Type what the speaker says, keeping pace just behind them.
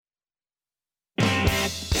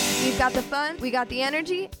We've got the fun, we got the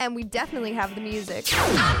energy, and we definitely have the music.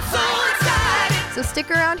 I'm so excited. So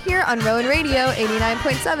stick around here on Rowan Radio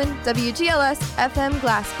 89.7 WGLS FM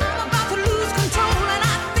Glassboro. I'm about to lose control and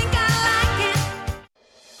I think I like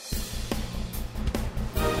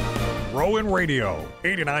it. Rowan Radio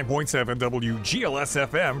 89.7 WGLS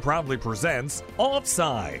FM proudly presents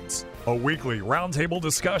Offsides, a weekly roundtable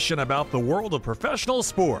discussion about the world of professional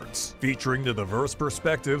sports, featuring the diverse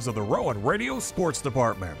perspectives of the Rowan Radio Sports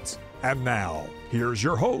Department. And now, here's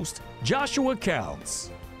your host, Joshua Counts.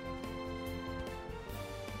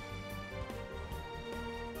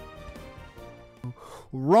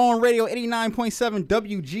 Rowan Radio 89.7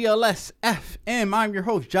 WGLS FM. I'm your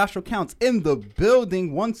host, Joshua Counts, in the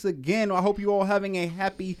building once again. I hope you all having a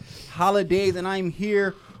happy holidays, and I'm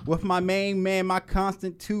here with my main man, my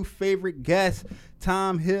constant two favorite guests,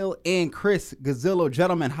 Tom Hill and Chris Gazzillo.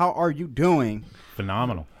 Gentlemen, how are you doing?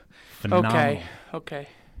 Phenomenal. Okay.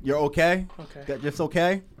 You're okay? Okay. Just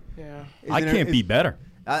okay? Yeah. I can't be better.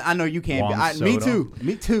 I know you can't Juan be. Me Soto.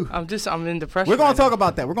 too. I'm in depression. We're going to right talk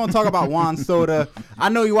about that. We're going to talk about Juan Soto. I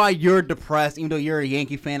know why you're depressed, even though you're a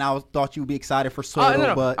Yankee fan. Thought you'd be excited for Soto,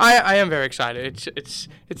 No. but I am very excited. It's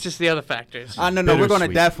just the other factors. No. We're going to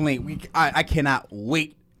Bittersweet. definitely. I cannot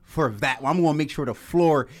wait for that. I'm going to make sure the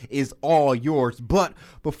floor is all yours. But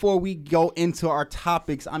before we go into our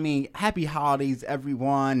topics, happy holidays,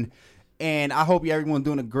 everyone. And I hope everyone's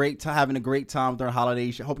doing having a great time during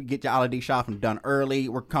holidays. I hope you get your holiday shopping done early.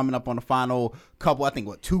 We're coming up on the final couple,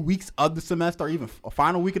 2 weeks of the semester, or even a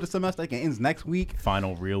final week of the semester. I think it ends next week.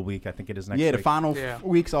 Final real week, I think it is next week. Yeah, the final Yeah.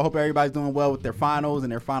 week. So I hope everybody's doing well with their finals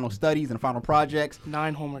and their final studies and final projects.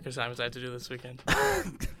 9 homework assignments I have to do this weekend.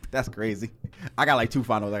 That's crazy. I got 2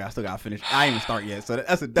 finals I still got to finish. I ain't even start yet. So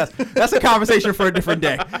that's a conversation for a different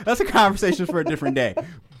day.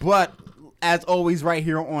 But as always, right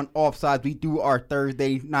here on Offsides, we do our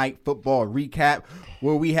Thursday night football recap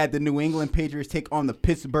where we had the New England Patriots take on the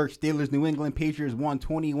Pittsburgh Steelers. New England Patriots won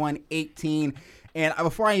 21-18. And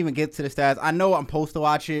before I even get to the stats, I know I'm supposed to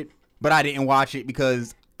watch it, but I didn't watch it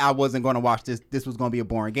because I wasn't going to watch this. This was going to be a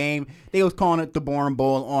boring game. They was calling it the Boring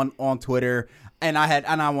Bowl on Twitter. And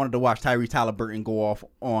I wanted to watch Tyrese Halliburton go off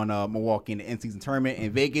on Milwaukee in the in-season tournament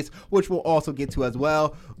in Vegas, which we'll also get to as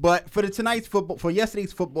well. But for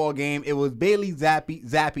yesterday's football game, it was Bailey Zappi.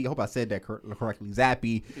 I hope I said that correctly.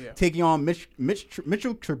 Zappi taking on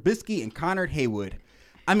Mitchell Trubisky and Connor Haywood.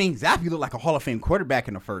 Zappi looked like a Hall of Fame quarterback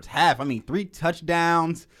in the first half. 3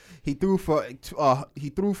 touchdowns. He threw for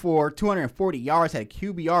 240 yards. Had a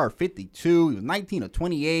QBR of 52. He was 19 of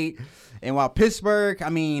 28. And while Pittsburgh,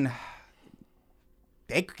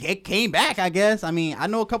 They came back, I guess. I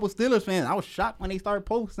know a couple Steelers fans. I was shocked when they started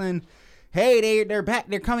posting, "Hey, they're back.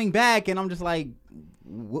 They're coming back," and I'm just like,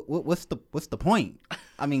 "What's the point?"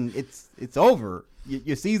 It's over.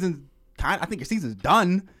 Your season's I think your season's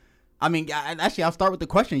done. Actually, I'll start with the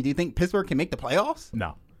question: do you think Pittsburgh can make the playoffs?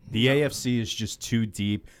 No. The AFC is just too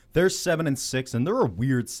deep. They're 7-6, and they're a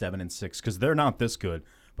weird 7-6 because they're not this good.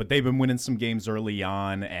 But they've been winning some games early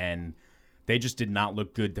on, and they just did not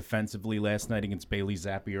look good defensively last night against Bailey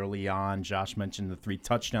Zappi early on. Josh mentioned the 3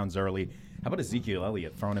 touchdowns early. How about Ezekiel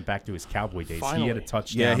Elliott throwing it back to his Cowboy days? Finally. He had a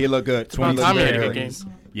touchdown. Yeah, he looked good. 20 Time he had a good carries.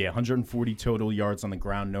 Yeah, 140 total yards on the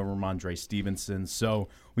ground. No Ramondre Stevenson. So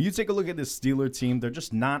when you take a look at this Steeler team, they're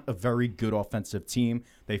just not a very good offensive team.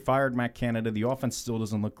 They fired Matt Canada. The offense still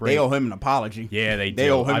doesn't look great. They owe him an apology. Yeah, they do. They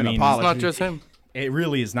owe him an apology. It's not just him. It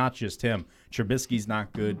really is not just him. Trubisky's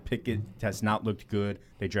not good. Pickett has not looked good.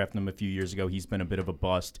 They drafted him a few years ago. He's been a bit of a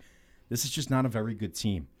bust. This is just not a very good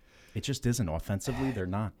team. It just isn't. Offensively, they're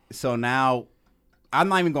not. So now, I'm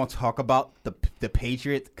not even going to talk about the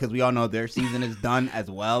Patriots because we all know their season is done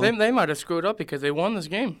as well. They might have screwed up because they won this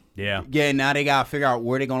game. Yeah. Yeah, now they got to figure out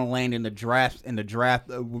where they're going to land in the draft,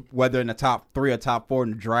 whether in the top 3 or top 4 in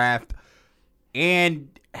the draft. And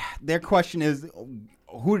their question is,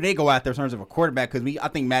 who do they go after in terms of a quarterback? Because I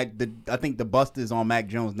think the bust is on Mac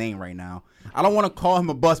Jones' name right now. I don't want to call him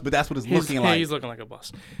a bust, but that's what it's looking like. He's looking like a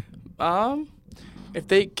bust. If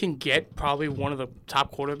they can get probably one of the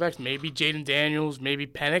top quarterbacks, maybe Jaden Daniels, maybe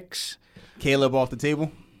Penix. Caleb off the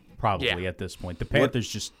table? Probably at this point. The Panthers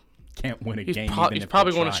just can't win a game. He's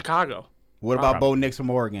probably going to Chicago. What about Bo Nix from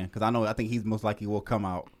Oregon? Because I think he's most likely will come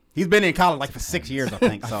out. He's been in college for 6 years, I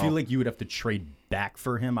think. So. I feel like you would have to trade back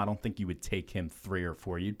for him. I don't think you would take him 3 or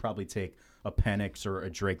 4. You'd probably take a Penix or a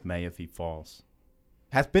Drake May if he falls.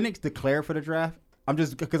 Has Penix declared for the draft? I'm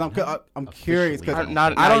just because I'm curious because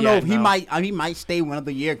I don't know if he might stay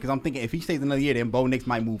another year because I'm thinking if he stays another year, then Bo Nix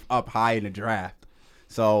might move up high in the draft.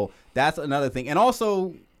 So that's another thing. And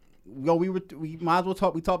also, we might as well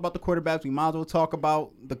talk. We talked about the quarterbacks. We might as well talk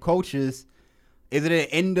about the coaches. Is it an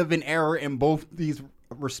end of an era in both these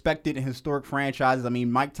respected and historic franchises? I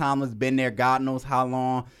mean, Mike Tomlin's been there God knows how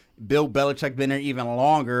long. Bill Belichick been there even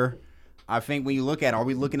longer. I think when you look at it, are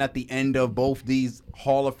we looking at the end of both these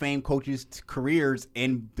Hall of Fame coaches' careers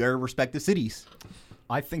in their respective cities?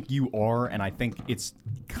 I think you are, and I think it's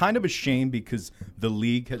kind of a shame because the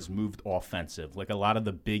league has moved offensive. Like a lot of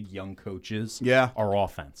the big young coaches are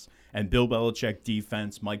offense. And Bill Belichick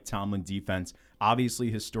defense, Mike Tomlin defense,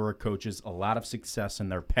 obviously historic coaches, a lot of success in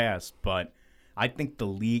their past, but I think the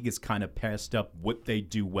league has kind of passed up what they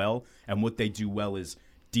do well, and what they do well is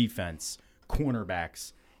defense,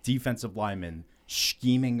 cornerbacks, defensive linemen,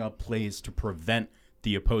 scheming up plays to prevent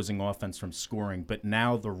the opposing offense from scoring. But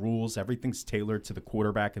now the rules, everything's tailored to the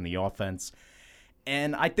quarterback and the offense.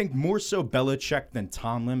 And I think more so Belichick than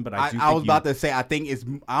Tomlin, but I was about to say, I think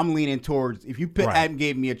I'm leaning towards, if you hadn't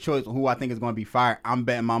gave me a choice of who I think is going to be fired, I'm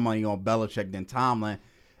betting my money on Belichick than Tomlin,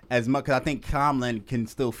 as much because I think Tomlin can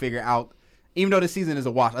still figure out, even though the season is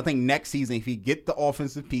a wash, I think next season, if you get the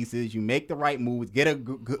offensive pieces, you make the right moves, get a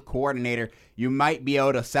good coordinator, you might be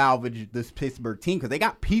able to salvage this Pittsburgh team because they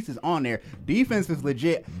got pieces on there. Defense is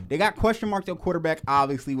legit. They got question marks at quarterback,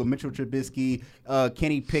 obviously, with Mitchell Trubisky.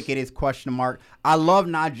 Kenny Pickett is question mark. I love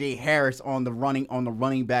Najee Harris on the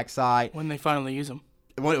running back side. When they finally use him.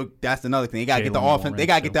 Well, that's another thing. They got to get the offense. They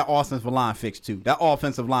got to get that offensive line fixed too. That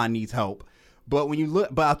offensive line needs help. But when you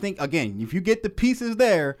look, I think again, if you get the pieces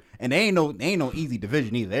there, and they ain't no easy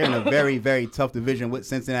division either. They're in a very, very tough division with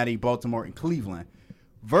Cincinnati, Baltimore, and Cleveland,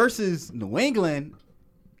 versus New England.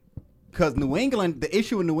 Because New England, the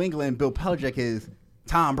issue with New England, Bill Belichick is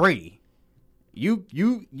Tom Brady.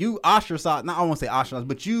 You ostracized, not I won't say ostracized,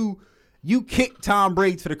 but you kicked Tom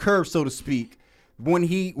Brady to the curb, so to speak, when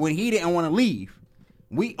he didn't want to leave.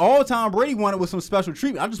 All Tom Brady wanted was some special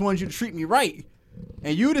treatment. I just wanted you to treat me right.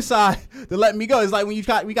 And you decide to let me go. It's like when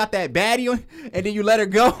we got that baddie on, and then you let her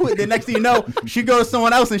go, and then next thing you know, she goes to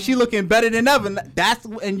someone else, and she looking better than ever.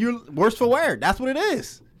 And you're worse for wear. That's what it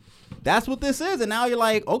is. That's what this is. And now you're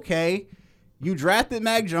like, okay, you drafted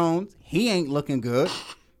Mac Jones. He ain't looking good.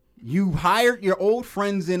 You hired your old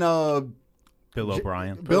friends in Bill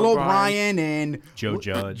O'Brien and Joe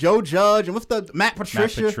Judge, and what's the Matt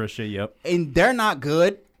Patricia, yep. And they're not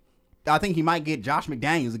good. I think he might get Josh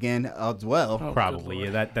McDaniels again as well. Oh, probably.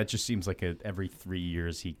 Yeah, that just seems like every 3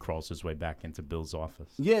 years he crawls his way back into Bill's office.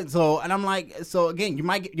 Yeah. So, and I'm like, so again,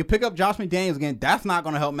 you pick up Josh McDaniels again. That's not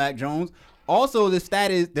going to help Mac Jones. Also,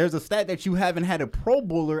 there's a stat that you haven't had a Pro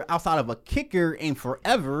Bowler outside of a kicker in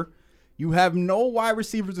forever. You have no wide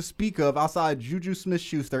receivers to speak of outside Juju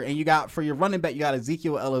Smith-Schuster, and you got for your running back, you got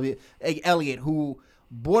Ezekiel Elliott, who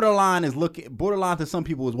borderline to some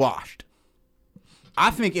people is washed. I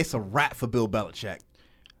think it's a wrap for Bill Belichick.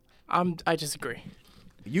 I disagree.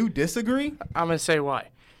 You disagree? I'm gonna say why.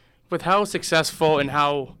 With how successful and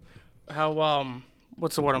how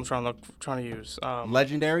what's the word I'm trying to use?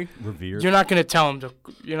 Legendary, revered. You're not gonna tell him to.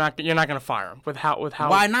 You're not gonna fire him. With how.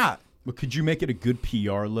 Why not? But could you make it a good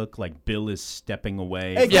PR look, like Bill is stepping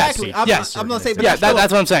away? Exactly. Yes. I'm gonna say, but that's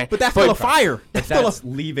what I'm saying. But that's still a fire. That's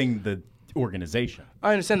leaving the organization.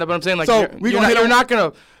 I understand that, but I'm saying like so you're not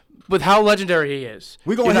gonna. With how legendary he is,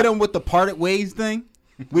 we're gonna hit him with the parted ways thing.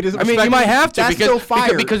 I mean, you might have to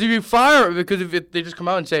because if you fire, if they just come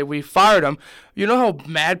out and say we fired him, you know how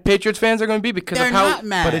mad Patriots fans are going to be because they're of how. Not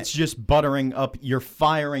mad. But it's just buttering up. You're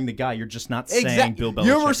firing the guy. You're just not saying Bill Belichick.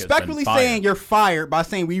 You're respectfully saying you're fired by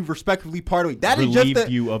saying we respectfully parted ways. That is just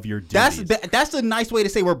you of your duties. That's a nice way to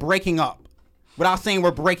say we're breaking up, without saying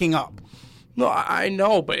we're breaking up. No, I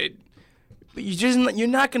know, but you're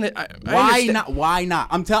not gonna. Why not? Why not?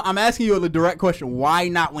 I'm asking you a direct question. Why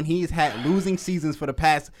not? When he's had losing seasons for the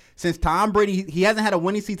past since Tom Brady, he hasn't had a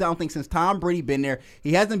winning season. I don't think since Tom Brady been there.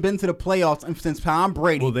 He hasn't been to the playoffs since Tom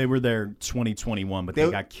Brady. Well, they were there 2021, but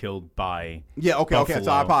they got killed by. Yeah. Okay. Buffalo. Okay.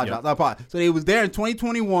 So I apologize. Yep. I apologize. So they was there in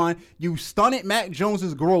 2021. You stunted Mac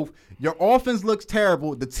Jones's growth. Your offense looks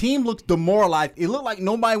terrible. The team looks demoralized. It looked like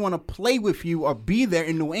nobody want to play with you or be there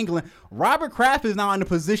in New England. Robert Kraft is now in a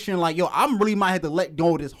position like, yo, I really might have to let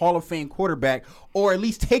go of this Hall of Fame quarterback or at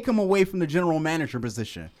least take him away from the general manager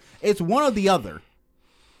position. It's one or the other.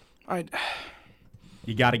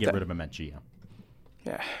 You got to get rid of him at GM.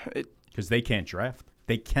 Yeah. Because they can't draft.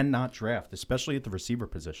 They cannot draft, especially at the receiver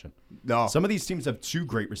position. No. Some of these teams have two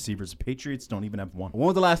great receivers. The Patriots don't even have one. When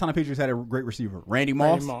was the last time the Patriots had a great receiver? Randy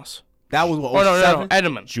Moss? Randy Moss. That was what? No,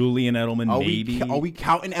 Edelman. Julian Edelman, maybe. Are we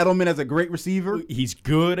counting Edelman as a great receiver? He's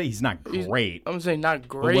good. He's not great. I'm saying not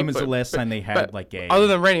great. But when was the last time they had like a other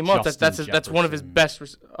than Randy Moss? Justin That's one of his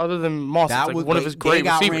best. Other than Moss, that's like one of his great receivers. They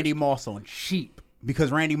got receivers. Randy Moss on cheap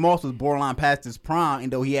because Randy Moss was borderline past his prime,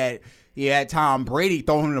 and though he had He had Tom Brady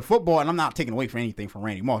throwing him the football, and I'm not taking away from anything from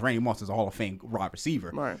Randy Moss. Randy Moss is a Hall of Fame wide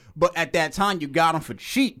receiver. Right. But at that time, you got him for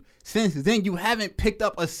cheap. Since then, you haven't picked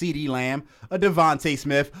up a CeeDee Lamb, a Devontae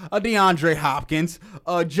Smith, a DeAndre Hopkins,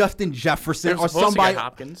 a Justin Jefferson, They're or supposed somebody. to get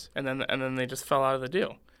Hopkins, and then they just fell out of the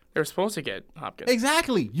deal. They were supposed to get Hopkins.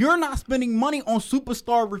 Exactly. You're not spending money on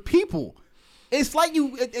superstar people. It's like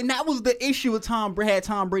you, and that was the issue with Tom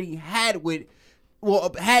Brady had with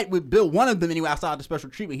Bill. One of them anyway. Outside the special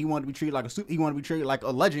treatment, he wanted to be treated like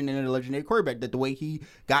a legend and a legendary quarterback. That the way he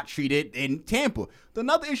got treated in Tampa.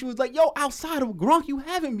 Another issue was like, yo, outside of Gronk, you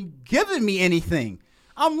haven't been giving me anything.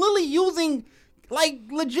 I'm literally using like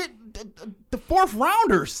legit the fourth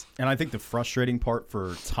rounders. And I think the frustrating part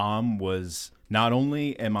for Tom was not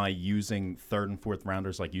only am I using third and fourth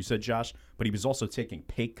rounders like you said, Josh, but he was also taking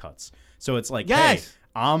pay cuts. So it's like, Yes. hey,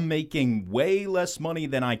 I'm making way less money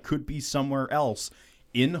than I could be somewhere else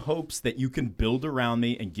in hopes that you can build around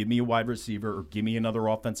me and give me a wide receiver or give me another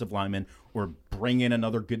offensive lineman or bring in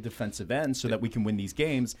another good defensive end so that we can win these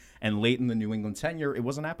games. And late in the New England tenure, it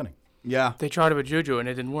wasn't happening. Yeah. They tried it with Juju, and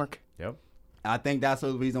it didn't work. Yep. I think that's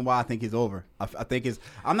the reason why I think he's over. I think it's.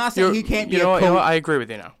 I'm not saying he can't be You a know coach. what? I agree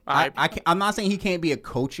with you now. I'm not saying he can't be a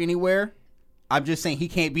coach anywhere. I'm just saying he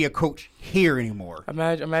can't be a coach here anymore.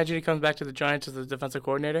 Imagine he comes back to the Giants as the defensive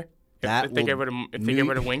coordinator. If they get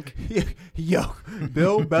rid of Wink. Yo,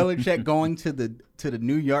 Bill Belichick going to the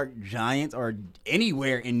New York Giants or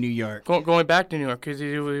anywhere in New York. Going back to New York because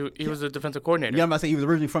he was a defensive coordinator. Yeah, I'm about to say he was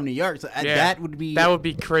originally from New York, so that would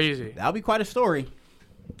be crazy. That would be quite a story.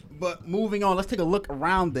 But moving on, let's take a look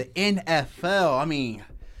around the NFL. I mean,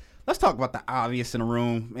 let's talk about the obvious in the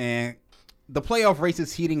room, man. The playoff race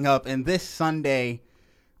is heating up, and this Sunday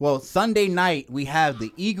night, we have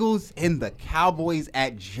the Eagles and the Cowboys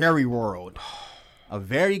at Jerry World. A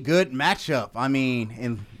very good matchup. I mean,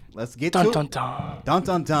 and let's get to it. Dun, dun. Dun,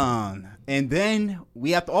 dun, dun. And then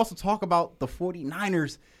we have to also talk about the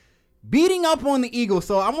 49ers beating up on the Eagles.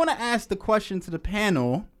 So I want to ask the question to the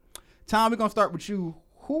panel. Tom, we're going to start with you.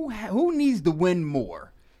 Who needs to win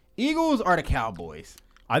more, Eagles or the Cowboys?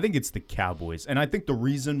 I think it's the Cowboys. And I think the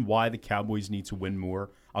reason why the Cowboys need to win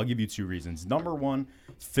more, I'll give you two reasons. Number one,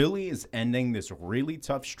 Philly is ending this really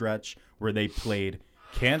tough stretch where they played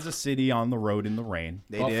Kansas City on the road in the rain,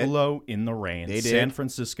 Buffalo in the rain, San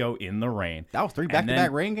Francisco in the rain. That was 3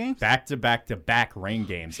 back-to-back rain games? Back-to-back rain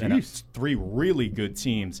games. Jeez. And it's 3 really good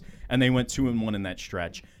teams, and they went 2-1 in that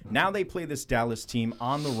stretch. Now they play this Dallas team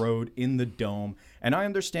on the road in the Dome. And I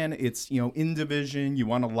understand it's, in division, you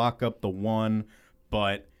want to lock up the one,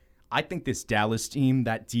 but I think this Dallas team,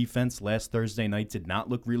 that defense last Thursday night did not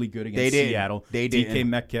look really good against Seattle. They did. DK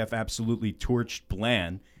Metcalf absolutely torched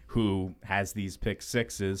Bland, who has these pick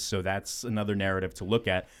sixes, so that's another narrative to look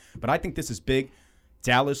at. But I think this is big.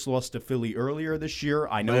 Dallas lost to Philly earlier this year.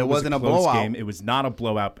 I know it wasn't a close game. It was not a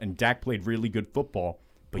blowout, and Dak played really good football.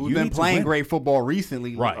 But Who's been playing great football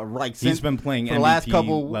recently. Right. Since he's been playing for MVP the last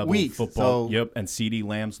couple level weeks. football. So. Yep, and CeeDee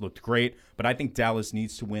Lamb's looked great. But I think Dallas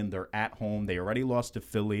needs to win. They're at home. They already lost to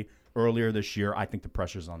Philly earlier this year. I think the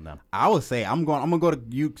pressure's on them. I would say I'm gonna go to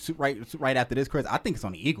you right after this, Chris. I think it's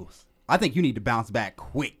on the Eagles. I think you need to bounce back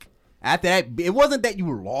quick. After that, it wasn't that you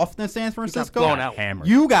were lost in San Francisco. You got blown out. Hammered.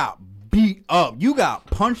 You got beat up. You got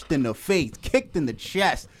punched in the face, kicked in the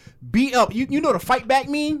chest, beat up. You know the fight back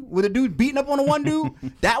meme with a dude beating up on the one dude?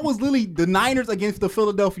 That was literally the Niners against the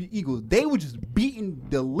Philadelphia Eagles. They were just beating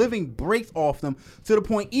the living breaks off them to the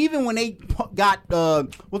point even when they got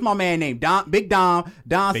what's my man name? Big Dom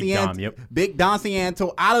Cianto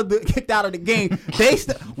kicked out of the game.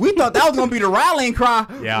 We thought that was gonna be the rallying cry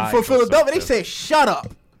for Philadelphia. They said, "Shut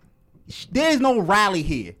up. There's no rally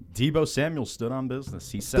here." Deebo Samuel stood on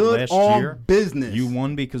business. He said last year, business. You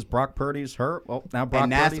won because Brock Purdy's hurt. Well, now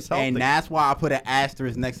Purdy's healthy. And that's why I put an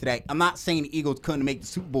asterisk next to that. I'm not saying the Eagles couldn't make the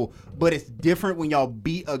Super Bowl, but it's different when y'all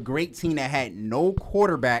beat a great team that had no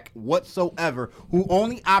quarterback whatsoever, who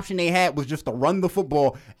only option they had was just to run the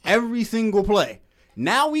football every single play.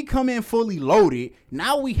 Now we come in fully loaded.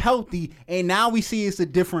 Now we healthy, and now we see it's a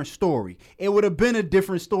different story. It would have been a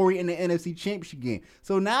different story in the NFC Championship game.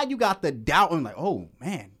 So now you got the doubt and like, oh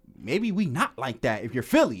man, maybe we not like that. If you're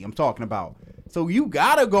Philly, I'm talking about. So you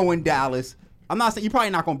gotta go in Dallas. I'm not saying you're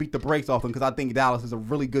probably not gonna beat the brakes off them because I think Dallas is a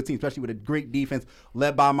really good team, especially with a great defense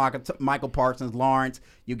led by Michael Parsons, Lawrence.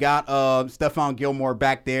 You got Stephon Gilmore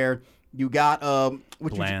back there. You got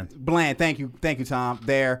Bland. Thank you, Tom.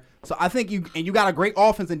 There. So I think you got a great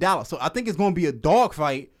offense in Dallas. So I think it's going to be a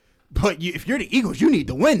dogfight. But if you're the Eagles, you need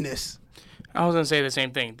to win this. I was going to say the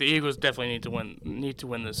same thing. The Eagles definitely need to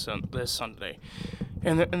win this Sunday.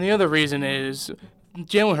 And the other reason is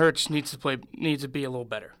Jalen Hurts needs to be a little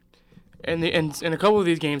better. in a couple of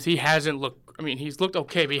these games, he hasn't looked. I mean, he's looked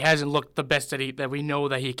okay, but he hasn't looked the best that we know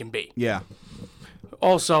that he can be. Yeah.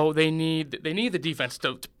 Also, they need the defense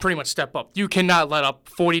to pretty much step up. You cannot let up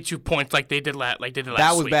 42 points like they did last week.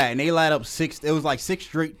 That was bad, and they let up 6. It was like 6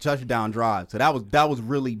 straight touchdown drives. So that was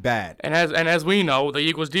really bad. And as we know, the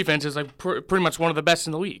Eagles' defense is like pretty much one of the best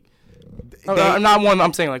in the league. Not one.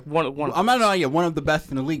 I'm saying like one. I'm not one of the best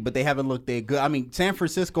in the league, but they haven't looked that good. I mean, San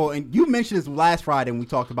Francisco, and you mentioned this last Friday when we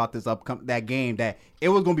talked about this that game, that it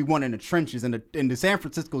was going to be one in the trenches, and the San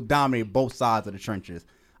Francisco dominated both sides of the trenches.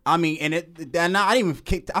 I mean, I didn't even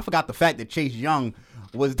I forgot the fact that Chase Young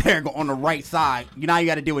was there on the right side. Now you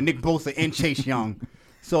got to deal with Nick Bosa and Chase Young.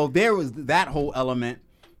 So there was that whole element.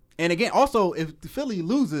 And again, also, if Philly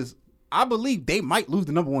loses, I believe they might lose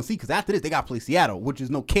the number 1 seed, because after this, they got to play Seattle, which is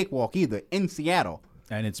no cakewalk either, in Seattle.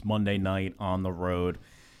 And it's Monday night on the road.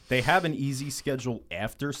 They have an easy schedule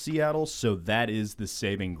after Seattle, so that is the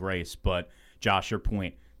saving grace. But, Josh, your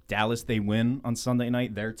point. Dallas, they win on Sunday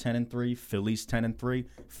night. They're 10-3. Philly's 10-3.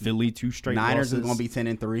 Philly 2 straight Niners losses. is going to be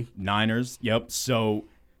 10-3. Niners, yep. So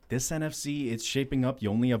this NFC, it's shaping up. You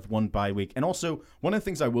only have 1 bye week. And also, one of the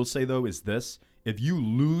things I will say, though, is this. If you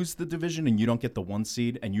lose the division and you don't get the 1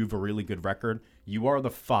 seed and you have a really good record, you are the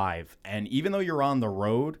 5. And even though you're on the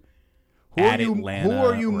road, Atlanta, who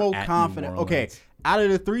are you most at confident? Okay, out of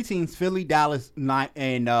the 3 teams, Philly, Dallas,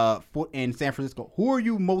 and San Francisco, who are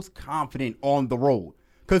you most confident on the road?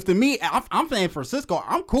 Because to me, I'm saying Francisco,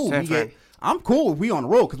 I'm cool. I'm cool if we on the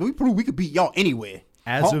road, because we prove we could beat y'all anywhere.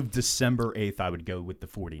 As of December 8th, I would go with the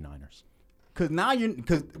 49ers.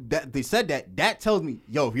 Because they said that tells me,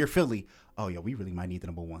 yo, if you're Philly, we really might need the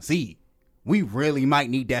number 1 seed. We really might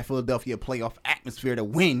need that Philadelphia playoff atmosphere to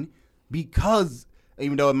win, because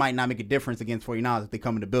even though it might not make a difference against 49ers if they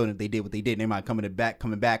come in the building, if they did what they did, they might coming back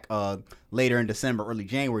later in December, early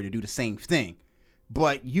January to do the same thing.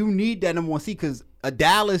 But you need that number 1 seed, because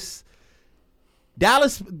Dallas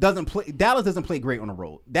doesn't play great on the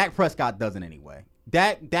road. Dak Prescott doesn't anyway.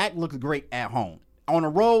 Dak looks great at home. On the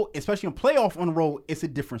road, especially in playoff on the road, it's a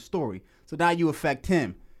different story. So now you affect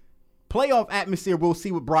him. Playoff atmosphere, we'll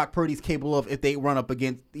see what Brock Purdy's capable of. If they run up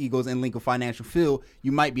against the Eagles in Lincoln Financial Field,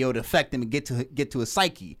 you might be able to affect him and get to his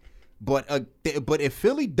psyche. But if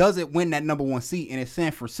Philly doesn't win that number 1 seed and it's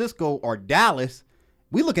San Francisco or Dallas,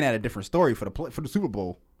 we're looking at a different story for the Super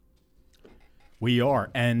Bowl. We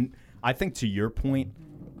are. And I think, to your point,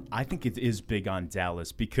 I think it is big on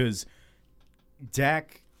Dallas, because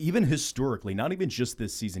Dak, even historically, not even just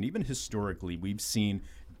this season, even historically, we've seen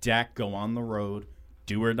Dak go on the road,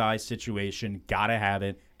 do or die situation, gotta have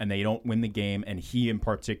it, and they don't win the game, and he in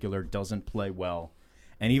particular doesn't play well.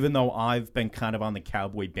 And even though I've been kind of on the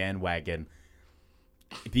Cowboy bandwagon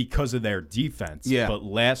because of their defense, but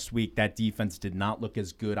last week that defense did not look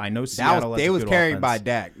as good. I know Seattle was carried by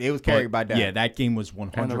Dak. They was carried by Dak. Yeah, that game was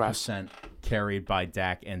 100% carried by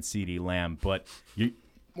Dak and CeeDee Lamb. But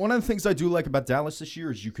one of the things I do like about Dallas this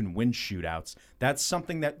year is you can win shootouts. That's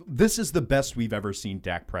something this is the best we've ever seen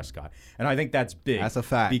Dak Prescott. And I think that's big. That's a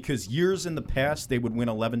fact. Because years in the past, they would win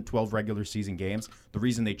 11, 12 regular season games. The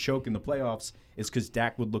reason they choke in the playoffs is because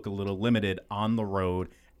Dak would look a little limited on the road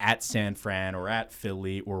at San Fran or at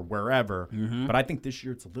Philly or wherever. Mm-hmm. But I think this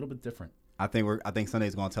year it's a little bit different. I think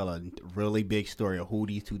Sunday's going to tell a really big story of who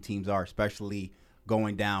these 2 teams are, especially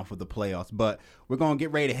going down for the playoffs. But we're going to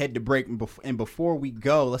get ready to head to break. And before we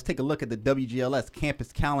go, let's take a look at the WGLS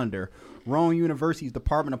campus calendar. Rowan University's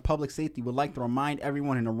Department of Public Safety would like to remind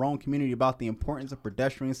everyone in the Rowan community about the importance of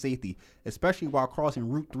pedestrian safety, especially while crossing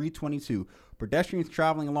Route 322. Pedestrians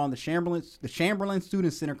traveling along the Chamberlain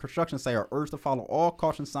Student Center construction site are urged to follow all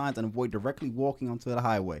caution signs and avoid directly walking onto the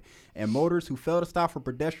highway. And motorists who fail to stop for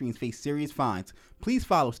pedestrians face serious fines. Please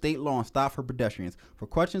follow state law and stop for pedestrians. For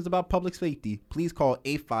questions about public safety, please call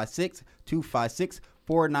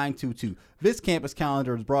 856-256-4922. This campus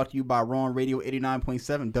calendar is brought to you by Rowan Radio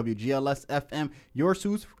 89.7 WGLS FM, your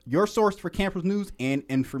source for campus news and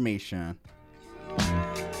information.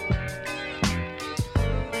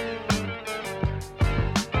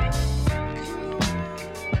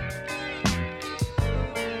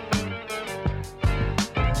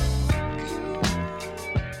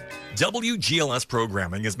 WGLS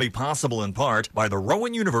programming is made possible in part by the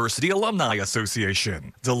Rowan University Alumni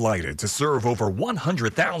Association. Delighted to serve over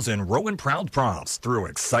 100,000 Rowan Proud Profs through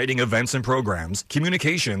exciting events and programs,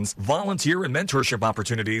 communications, volunteer and mentorship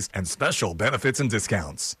opportunities, and special benefits and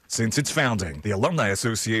discounts. Since its founding, the Alumni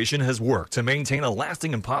Association has worked to maintain a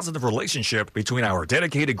lasting and positive relationship between our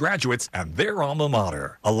dedicated graduates and their alma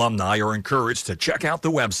mater. Alumni are encouraged to check out the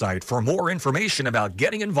website for more information about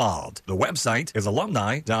getting involved. The website is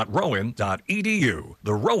alumni.rowan.edu. rowan.edu.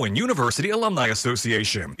 The Rowan University Alumni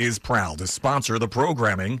Association is proud to sponsor the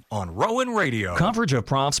programming on Rowan Radio. Coverage of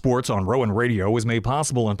prop sports on Rowan Radio is made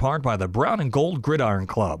possible in part by the Brown and Gold Gridiron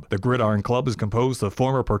Club. The Gridiron Club is composed of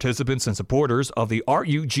former participants and supporters of the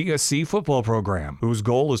RUGSC football program, whose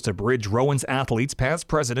goal is to bridge Rowan's athletes past,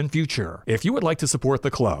 present, and future. If you would like to support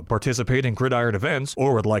the club, participate in Gridiron events,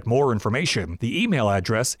 or would like more information, the email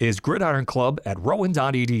address is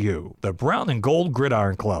gridironclub@rowan.edu. The Brown and Gold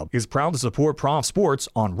Gridiron Club is proud to support prop sports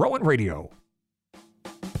on Rowan Radio.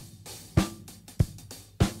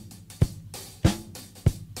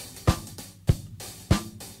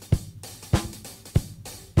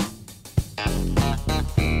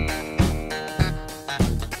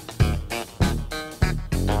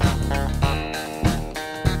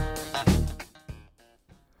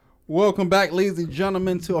 Welcome back, ladies and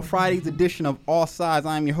gentlemen, to a Friday's edition of Offsides.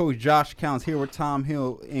 I'm your host, Josh Counts, here with Tom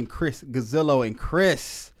Hill and Chris Gazzillo. And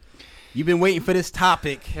Chris, you've been waiting for this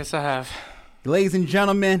topic. Yes, I have. Ladies and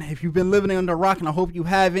gentlemen, if you've been living under a rock, and I hope you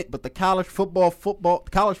haven't, but the college football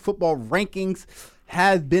rankings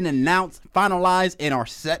have been announced, finalized, and are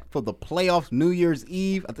set for the playoffs New Year's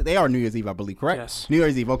Eve. I think they are New Year's Eve, I believe, correct? Yes. New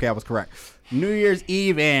Year's Eve. Okay, I was correct. New Year's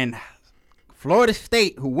Eve, and Florida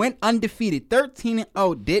State, who went undefeated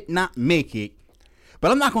 13-0, did not make it.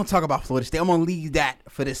 But I'm not going to talk about Florida State. I'm going to leave that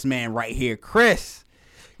for this man right here. Chris,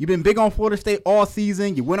 you've been big on Florida State all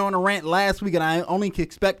season. You went on a rant last week, and I only can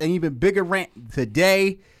expect an even bigger rant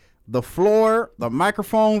today. The floor, the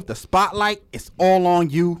microphone, the spotlight, it's all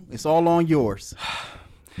on you. It's all on yours.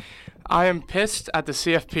 I am pissed at the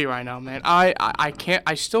CFP right now, man. I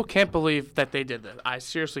still can't believe that they did that. I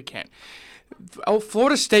seriously can't.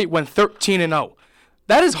 Florida State went 13-0.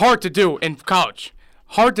 That is hard to do in college.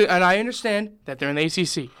 And I understand that they're in the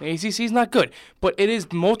ACC. The ACC is not good, but it is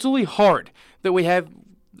mostly hard that we have.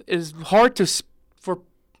 It is hard for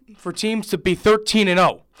teams to be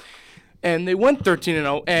 13-0, and they went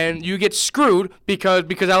 13-0, and you get screwed because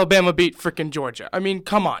Alabama beat freaking Georgia. I mean,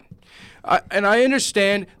 come on. And I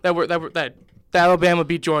understand that Alabama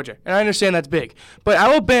beat Georgia, and I understand that's big. But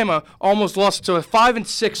Alabama almost lost to a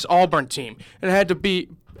 5-6 Auburn team, and had to be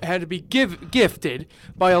gifted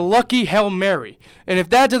by a lucky Hail Mary. And if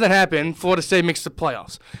that doesn't happen, Florida State makes the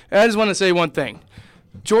playoffs. And I just want to say one thing: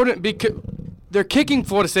 they're kicking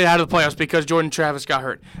Florida State out of the playoffs because Jordan Travis got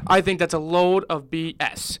hurt. I think that's a load of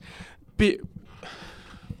BS. Get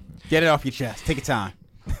it off your chest. Take your time.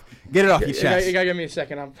 Get it off your chest. You gotta give me a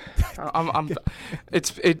second.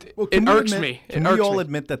 It irks me. Can we all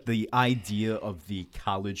admit that the idea of the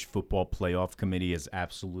college football playoff committee is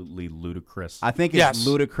absolutely ludicrous? I think it's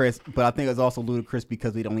ludicrous, but I think it's also ludicrous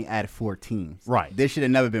because we'd only added 4 teams. Right. This should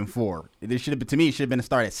have never been 4. This should have been, to me, it should have been a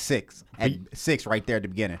start at 6. At 6 right there at the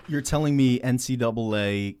beginning. You're telling me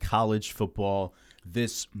NCAA college football,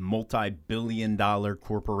 this multi-billion-dollar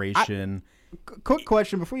corporation. Quick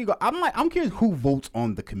question before you go. I'm curious who votes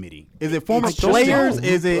on the committee. Is it former It's just players? a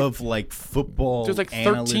Is it of like football? There's like 13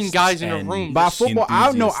 analysts guys in a and room. by football? I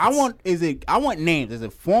don't know. enthusiasts. I want names. Is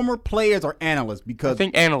it former players or analysts? Because I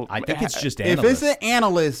think analysts. I think it's just if analysts. it's an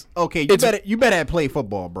analyst, okay, you better have played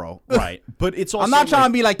football, bro. Right, but it's also I'm not trying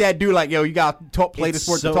to be like that dude. Like, yo, you got to play the It's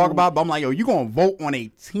sport to so- talk about. But I'm like, yo, you gonna vote on a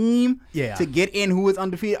team Yeah. to get in who is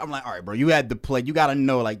undefeated? I'm like, all right, bro, you had to play. You got to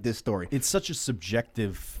know like this story. It's such a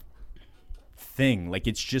subjective thing. Like,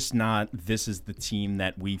 it's just not, this is the team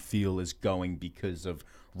that we feel is going because of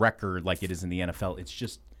record like it is in the NFL. It's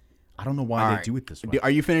just, I don't know why All they right. do it this way. Are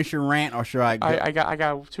you finished your rant or should I? Go? I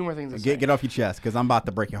got 2 more things to say. Get off your chest because I'm about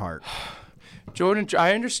to break your heart. Jordan,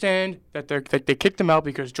 I understand that they kicked him out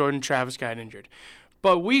because Jordan Travis got injured,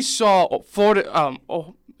 but we saw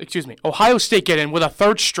Ohio State get in with a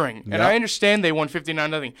 3rd string, and I understand they won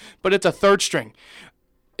 59-0, but it's a 3rd string.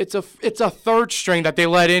 It's a 3rd string that they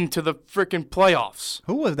let into the freaking playoffs.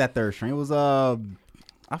 Who was that 3rd string? It was I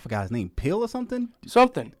forgot his name, Pill or something.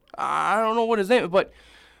 Something. I don't know what his name is, but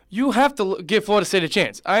you have to give Florida State a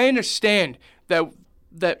chance. I understand that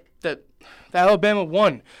Alabama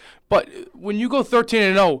won, but when you go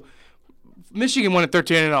 13-0, Michigan won at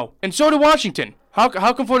 13-0, and so did Washington. How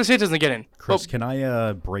come Florida State doesn't get in? Chris, can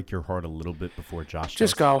I break your heart a little bit before Josh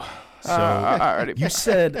Just does? go. So you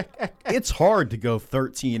said it's hard to go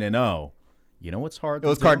 13-0. You know what's hard? It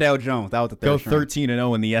was Cardale Jones. That was the 3rd Go string.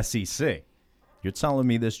 13-0 in the SEC. You're telling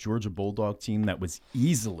me this Georgia Bulldog team that was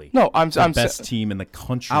easily I'm the best team in the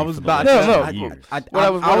country. I was for the about last to. few years. I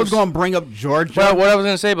was going to bring up Georgia, What I was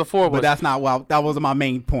going to say before was but that's not. Well, that wasn't my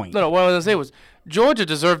main point. no. What I was going to say was Georgia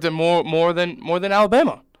deserved it more than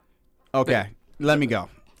Alabama. Okay, let me go.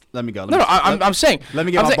 Let me go. No, I'm saying. Let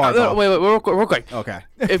me get my bars off. Wait, real quick. Okay.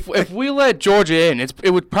 if we let Georgia in,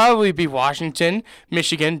 it would probably be Washington,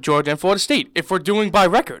 Michigan, Georgia, and Florida State if we're doing by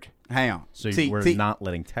record. Hang on. So we're not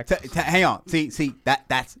letting Texas. Hang on. See,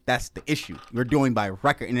 that's the issue. We're doing by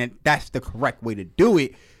record, and that's the correct way to do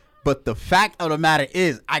it. But the fact of the matter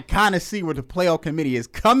is, I kind of see where the playoff committee is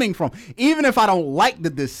coming from. Even if I don't like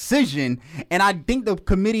the decision, and I think the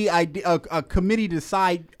committee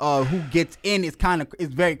decide who gets in is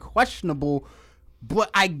very questionable.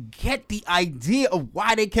 But I get the idea of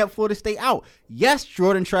why they kept Florida State out. Yes,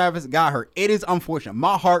 Jordan Travis got hurt. It is unfortunate.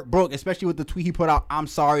 My heart broke, especially with the tweet he put out. I'm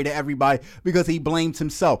sorry to everybody because he blames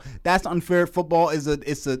himself. That's unfair. Football is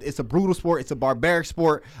a brutal sport. It's a barbaric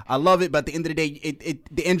sport. I love it, but at the end of the day,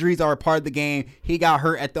 the injuries are a part of the game. He got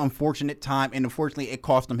hurt at the unfortunate time, and unfortunately, it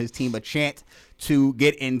cost him his team a chance to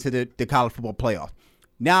get into the college football playoff.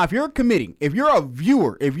 Now, if you're committing, if you're a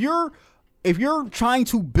viewer, if you're trying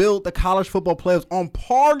to build the college football players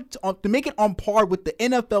to make it on par with the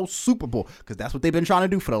NFL Super Bowl, because that's what they've been trying to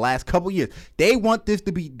do for the last couple years. They want this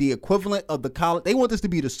to be the equivalent of the college. They want this to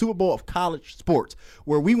be the Super Bowl of college sports,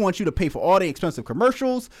 where we want you to pay for all the expensive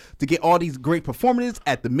commercials to get all these great performances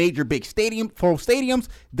at the major big stadiums.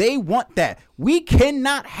 They want that. We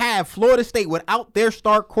cannot have Florida State without their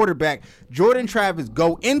star quarterback, Jordan Travis,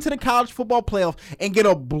 go into the college football playoff and get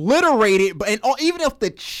obliterated. But even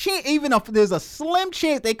if there's a slim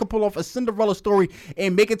chance they could pull off a Cinderella story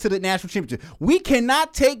and make it to the national championship, we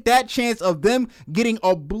cannot take that chance of them getting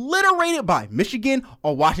obliterated by Michigan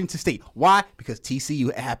or Washington State. Why? Because TCU,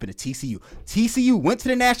 it happened to TCU. TCU went to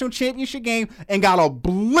the national championship game and got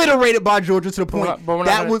obliterated by Georgia to the point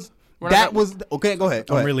okay. Go ahead.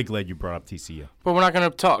 I'm really glad you brought up TCU. But we're not going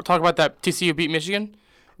to talk about that. TCU beat Michigan.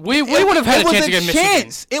 We would have had a chance against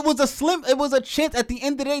Michigan. It was a chance at the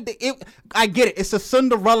end of the day. I get it. It's a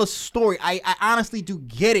Cinderella story. I honestly do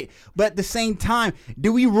get it. But at the same time,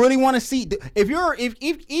 do we really want to see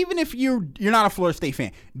even if you're not a Florida State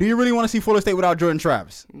fan, do you really want to see Florida State without Jordan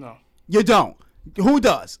Travis? No. You don't. Who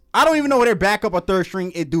does? I don't even know who their backup or third string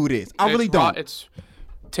dude is. I really don't. It's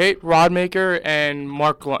Tate Rodmaker and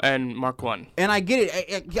Mark Lund. And I get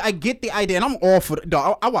it. I get the idea, and I'm all for the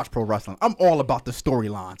dog. I watch pro wrestling. I'm all about the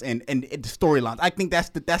storylines and the storylines. I think that's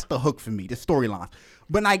the hook for me, the storylines.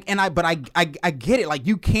 But I get it. Like,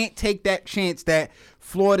 you can't take that chance that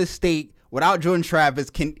Florida State without Jordan Travis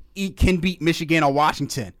can beat Michigan or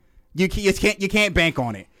Washington. You can't bank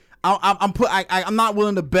on it. I'm not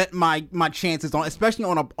willing to bet my chances on, especially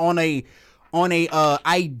on a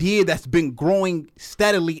idea that's been growing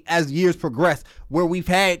steadily as years progress, where we've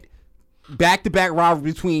had back-to-back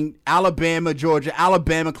rivalries between Alabama, Georgia,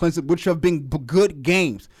 Alabama, Clemson, which have been good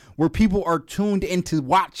games where people are tuned in to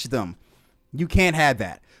watch them. You can't have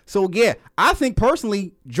that. So yeah, I think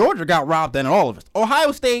personally Georgia got robbed in all of us.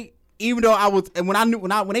 Ohio State, even though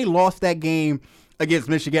when they lost that game against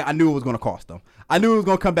Michigan, I knew it was going to cost them. I knew it was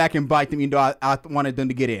going to come back and bite them, even though I wanted them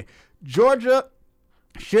to get in. Georgia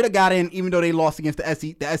should have got in, even though they lost against the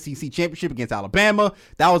SEC championship against Alabama.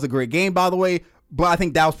 That was a great game, by the way. But I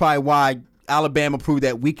think that was probably why Alabama proved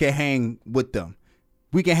that we can hang with them.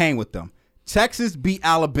 Texas beat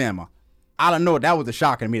Alabama. I don't know. That was a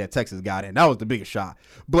shocker to me that Texas got in. That was the biggest shock.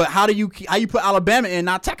 But how you put Alabama in,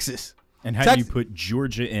 not Texas? And how do you put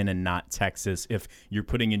Georgia in and not Texas if you're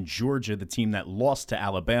putting in Georgia, the team that lost to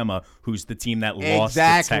Alabama, who's the team that lost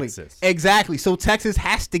to Texas? Exactly. So Texas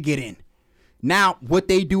has to get in. Now, what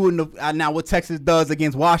they do what Texas does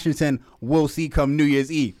against Washington, we'll see come New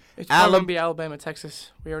Year's Eve. It's probably going to be Alabama,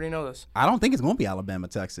 Texas. We already know this. I don't think it's going to be Alabama,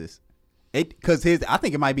 Texas. I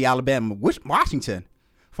think it might be Alabama, Washington.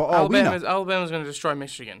 For all we know, Alabama's going to destroy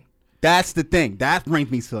Michigan. That's the thing. That brings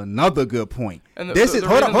me to another good point. And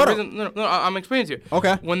hold on. No, I'm explaining to you.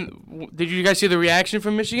 Okay. Did you guys see the reaction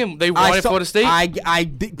from Michigan? They wanted Florida State.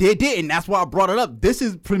 They did, and that's why I brought it up. This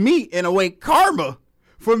is, for me, in a way, karma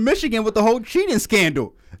for Michigan with the whole cheating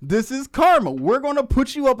scandal. This is karma. We're going to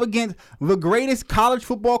put you up against the greatest college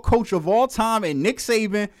football coach of all time, and Nick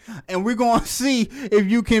Saban, and we're going to see if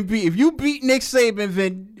you beat Nick Saban,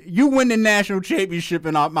 then you win the national championship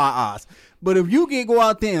in my eyes. But if you can go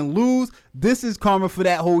out there and lose, this is karma for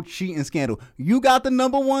that whole cheating scandal. You got the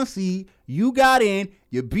number 1 seed. You got in.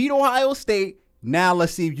 You beat Ohio State. Now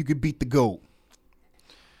let's see if you can beat the GOAT.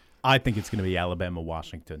 I think it's going to be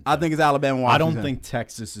Alabama-Washington. I think it's Alabama-Washington. I don't think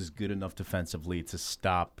Texas is good enough defensively to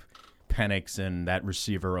stop Penix and that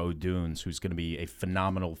receiver O'Dunes, who's going to be a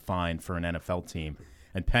phenomenal find for an NFL team.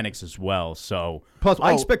 and Penix as well. So Plus,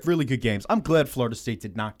 I expect really good games. I'm glad Florida State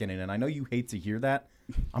did not get in, and I know you hate to hear that.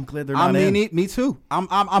 I'm glad they're not in. Me too.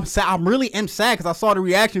 I'm sad. I'm really sad because I saw the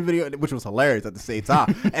reaction video, which was hilarious at the same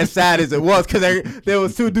time. As sad as it was, because there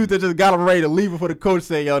was two dudes that just got him ready to leave before the coach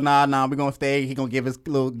said, "Yo, nah, we're gonna stay." He gonna give his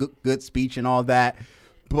little good speech and all that.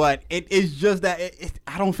 But it's just that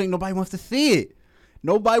I don't think nobody wants to see it.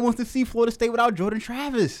 Nobody wants to see Florida State without Jordan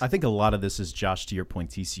Travis. I think a lot of this is, Josh, to your point,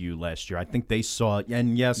 TCU last year. I think they saw,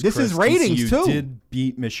 and yes, this is ratings TCU too. Did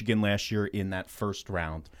beat Michigan last year in that first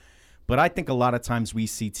round. But I think a lot of times we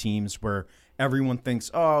see teams where everyone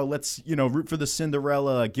thinks, oh, let's root for the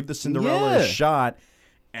Cinderella, give the Cinderella a shot.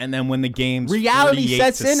 And then when the game's reality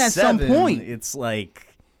sets in at some point, it's like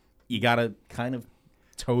you got to kind of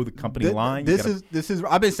toe the company line. This is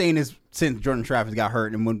I've been saying this since Jordan Travis got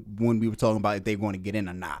hurt, and when we were talking about if they're going to get in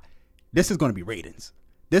or not. This is going to be ratings.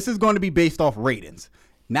 This is going to be based off ratings.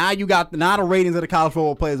 Now the ratings of the college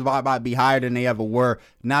football players might be higher than they ever were.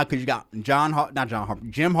 Now because you got Jim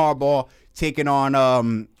Harbaugh taking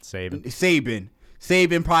on Saban.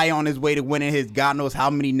 Saban probably on his way to winning his God knows how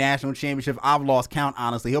many national championships. I've lost count,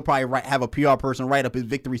 honestly. He'll probably have a PR person write up his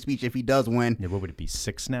victory speech if he does win. Yeah, what would it be,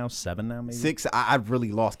 6 now, 7 now maybe? 6. I've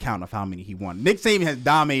really lost count of how many he won. Nick Saban has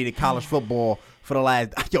dominated college football for the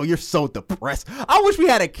last. Yo, you're so depressed. I wish we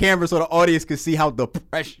had a camera so the audience could see how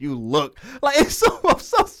depressed you look. Like I'm so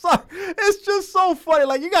sorry. It's just so funny.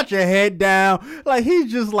 Like you got your head down. Like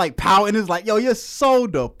he's just like pouting. It's like, yo, you're so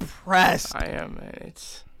depressed. I am, man.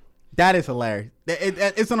 That is hilarious.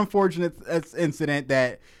 It's an unfortunate incident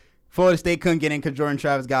that Florida State couldn't get in because Jordan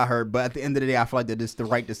Travis got hurt. But at the end of the day, I feel like the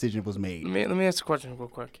right decision was made. Let me ask a question real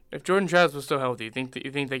quick. If Jordan Travis was still healthy, you think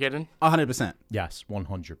they get in? 100%. Yes,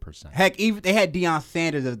 100%. Heck, even they had Deion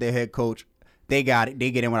Sanders as their head coach. They got it. They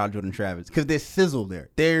get in without Jordan Travis because there's sizzle there.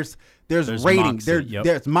 There's ratings. Moxie,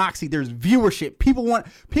 There's moxie. There's viewership. People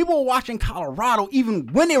were watching Colorado even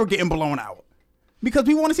when they were getting blown out because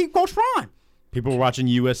we want to see Coach Prime. People were watching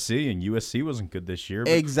USC, and USC wasn't good this year.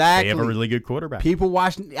 But exactly. They have a really good quarterback. People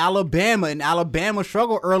watching Alabama, and Alabama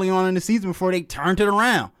struggled early on in the season before they turned it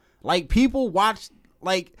around. Like, people watch,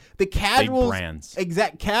 like, the casuals. Big brands.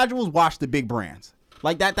 Casuals watch the big brands.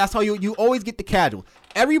 Like, that's how you always get the casual.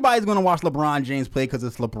 Everybody's going to watch LeBron James play because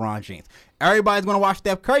it's LeBron James. Everybody's going to watch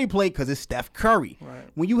Steph Curry play because it's Steph Curry. Right.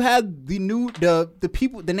 When you have the names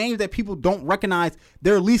that people don't recognize,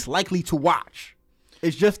 they're least likely to watch.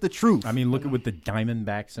 It's just the truth. I mean, look at what the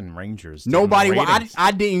Diamondbacks and Rangers did. I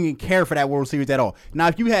didn't even care for that World Series at all. Now,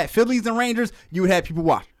 if you had Phillies and Rangers, you would have people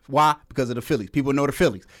watch. Why? Because of the Phillies. People know the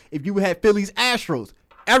Phillies. If you had Phillies Astros,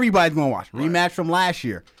 everybody's going to watch. Right. Rematch from last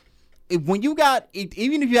year. Even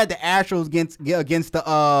if you had the Astros against the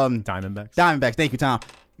Diamondbacks. Thank you, Tom.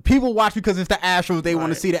 People watch because it's the Astros. They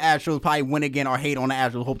want to see the Astros probably win again or hate on the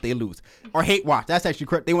Astros, hope they lose. Or hate watch. That's actually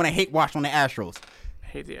correct. They want to hate watch on the Astros.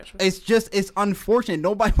 Hate the Astros. It's unfortunate.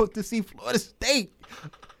 Nobody wants to see Florida State.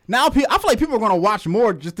 Now I feel like people are going to watch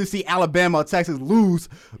more just to see Alabama or Texas lose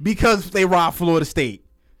because they robbed Florida State.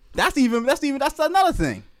 That's another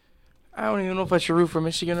thing. I don't even know if I should root for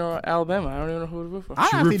Michigan or Alabama. I don't even know who to root for. I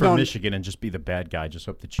should root for Michigan and just be the bad guy. Just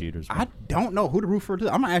hope the cheaters win. I don't know who to root for.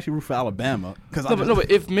 I'm gonna actually root for Alabama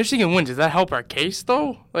but if Michigan wins, does that help our case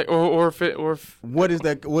though? Like, or if if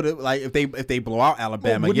they blow out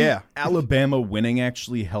Alabama? Yeah, Alabama winning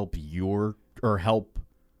actually help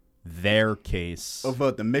their case of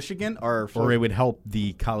the Michigan or it would help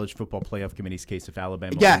the College Football Playoff Committee's case if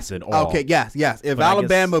Alabama wins it all. Okay, yes. If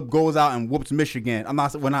Alabama goes out and whoops Michigan,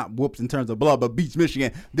 not whoops in terms of blood, but beats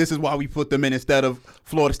Michigan, this is why we put them in instead of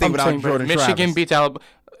Florida State without Jordan Travis. Michigan beats Alabama.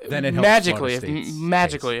 Then it helps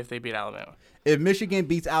magically if they beat Alabama. If Michigan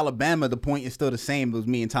beats Alabama, the point is still the same as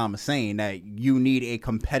me and Tom is saying, that you need a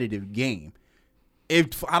competitive game.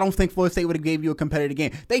 I don't think Florida State would have gave you a competitive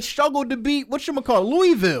game. They struggled to beat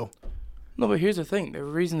Louisville. No, but here's the thing. The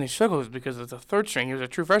reason they struggled is because of the third string. He was a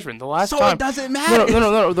true freshman. The last time. So it doesn't matter.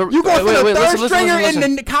 No. You go for the third stringer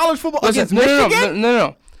in the college football against Michigan?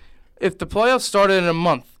 No. If the playoffs started in a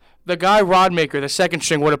month, the guy Rodmaker, the second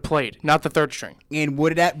string, would have played, not the third string. And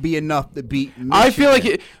would that be enough to beat Michigan? I feel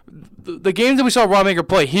like the games that we saw Rodmaker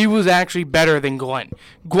play, he was actually better than Glenn.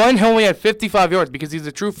 Glenn only had 55 yards because he's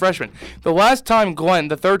a true freshman. The last time Glenn,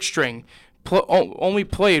 the third string, only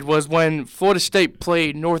played was when Florida State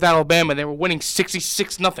played North Alabama. They were winning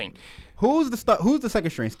 66-0. Who's the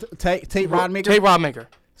second string? Tate Rodmaker? Tate Rodmaker.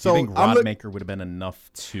 So you think Rodmaker would have been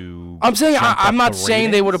enough to? I'm saying I'm not saying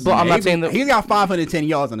they would have. I'm not saying that he's got 510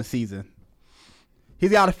 yards on the season. He's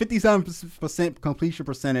got a 57% completion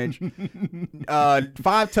percentage,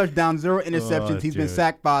 5 touchdowns, 0 interceptions. He's been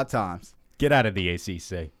sacked 5 times. Get out of the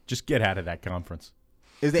ACC. Just get out of that conference.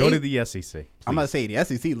 Go to the SEC. I'm going to say the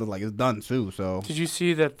SEC looks like it's done too. So Did you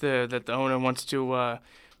see that the owner wants to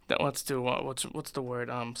what's the word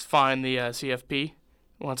fine the CFP,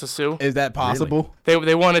 wants to sue? is that possible?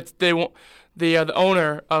 The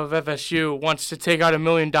owner of FSU wants to take out $1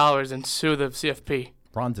 million and sue the CFP.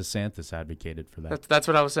 Ron DeSantis advocated for that. That's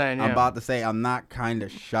what I was saying. Yeah. I'm about to say I'm not kind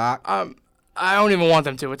of shocked. I don't even want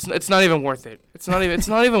them to. It's not even worth it. It's not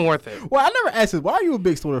even worth it. Well, I never asked this. Why are you a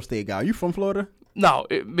big Florida State guy? Are you from Florida? No,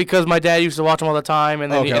 because my dad used to watch them all the time,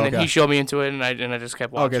 and then Okay. he showed me into it, and I just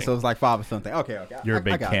kept watching. Okay, so it's like 5 or something. Okay. You're a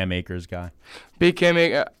big got Cam Akers guy. Big Cam,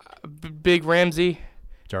 Big Ramsey,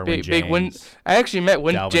 Jarwin big Win. James. I actually met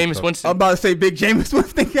Dalvin Jameis Cook. Winston. I'm about to say big Jameis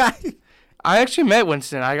Winston guy. I actually met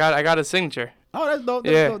Winston. I got his signature. Oh, that's dope.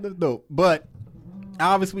 Yeah. That's dope. But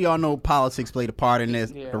obviously, we all know politics played a part in this.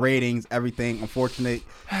 Yeah. The ratings, everything. Unfortunately,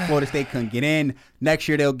 Florida State couldn't get in. Next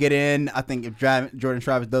year they'll get in. I think if Jordan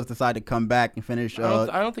Travis does decide to come back and finish, I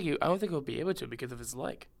don't think he'll be able to because of his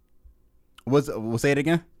leg. we'll say it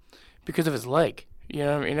again. Because of his leg, you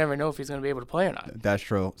never know if he's going to be able to play or not. That's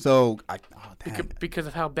true. So, Because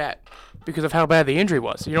of how bad the injury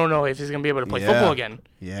was. You don't know if he's going to be able to play Yeah. football again.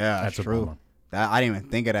 yeah, that's a true. bummer. I didn't even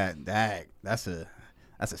think of that. That's a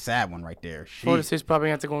sad one right there. Florida Sheesh. State's probably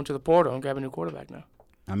going to have to go into the portal and grab a new quarterback now.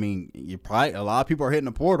 I mean, a lot of people are hitting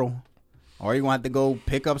the portal, or you want to go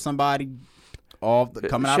pick up somebody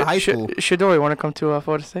coming out of high school. Shador, you want to come to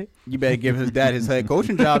Florida State? You better give his dad his head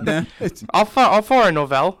coaching job then. I'll foreign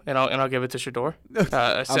Novell and I'll give it to Shador.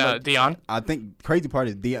 Dion. I think crazy part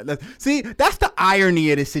is Dion. See, that's the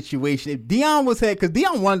irony of this situation. If Dion was because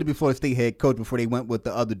Dion wanted to be Florida State head coach before they went with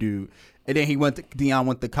the other dude, and then Dion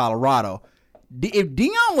went to Colorado. If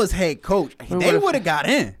Dion was head coach, they would have got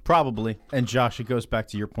in. Probably. And Josh, it goes back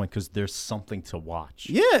to your point because there's something to watch.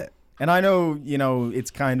 Yeah. And I know, it's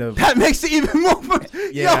kind of. That makes it even more fun.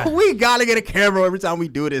 Yeah. Yo, we got to get a camera every time we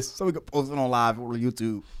do this so we can post it on live on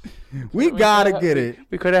YouTube. We got to get it.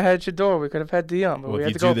 We could have had Shador. We could have had Dion. But Well, we if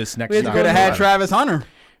had you to do go. this next we had to time. go Could have with- had Travis Hunter.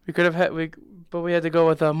 We could have had. But we had to go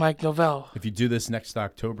with Mike Novell. If you do this next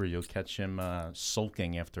October, you'll catch him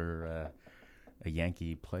sulking after a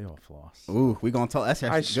Yankee playoff loss. Ooh, we going to tell. That's I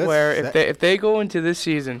actually good. swear, if they go into this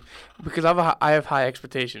season, because I have high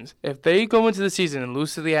expectations. If they go into the season and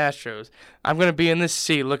lose to the Astros, I'm gonna be in this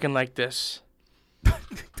seat looking like this.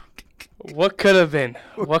 What could have been?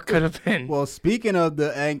 What could have been? Well, speaking of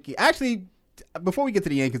the Yankees, actually, before we get to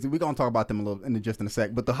the Yankees, we're going to talk about them a little just in a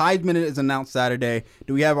sec. But the Heisman is announced Saturday.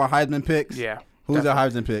 Do we have our Heisman picks? Yeah. Who's our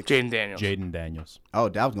Heisman pick? Jaden Daniels. Jaden Daniels. Oh,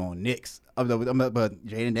 that was going Knicks. But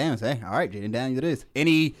Jaden Daniels, hey. All right, Jaden Daniels it is.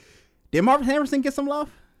 Did Marvin Harrison get some love?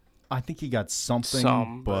 I think he got something,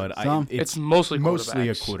 Some, but some. It's mostly a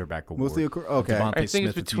quarterbacks. quarterback award. Mostly okay. Devontae I think Smith it's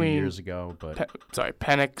a few between years ago, but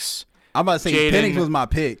Penix. I'm about to say Jaden- Penix was my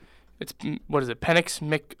pick. It's what is it? Penix,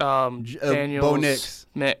 Daniels, Bo Nix.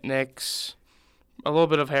 Nix, a little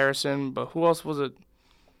bit of Harrison, but who else was it?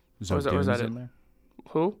 was was that O'Dunes it? in there?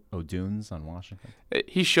 Who? O'Dunes on Washington.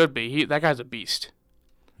 He should be. That guy's a beast.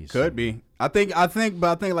 Could be. I think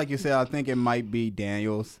like you said, I think it might be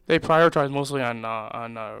Daniels. They prioritize mostly on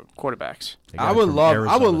quarterbacks. They got I it would from love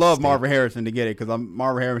Arizona State. Marvin Harrison to get it because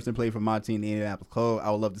Marvin Harrison played for my team, the Indianapolis Colts. I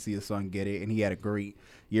would love to see his son get it, and he had a great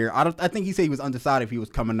year. I think he said he was undecided if he was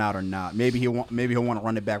coming out or not. Maybe he'll want to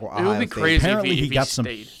run it back with It would Ohio be State. crazy. Apparently, if he he got some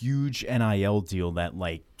stayed. huge NIL deal that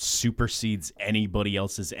supersedes anybody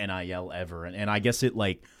else's NIL ever, and I guess it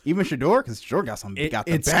Even Shador, because Shador got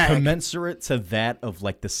the it's bag. commensurate to that of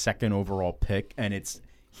the second overall pick, and he's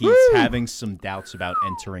having some doubts about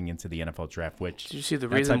entering into the NFL draft. Which Did you see the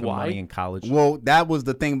that reason type of why? money in college? Well, that was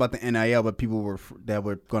the thing about the NIL, but people were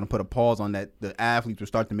going to put a pause on that. The athletes would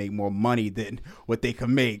start to make more money than what they could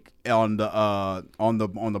make on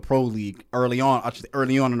the pro league early on. Actually,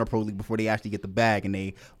 early on in the pro league before they actually get the bag in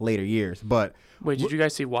their later years. But Wait, did you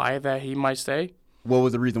guys see why that he might stay? what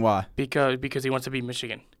was the reason why? Because he wants to beat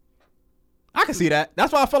Michigan. I can see that.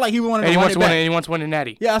 That's why I felt like he wanted And to he run wants it to win. back. And he wants to win a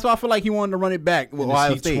natty. Yeah, that's why I feel like he wanted to run it back with And Ohio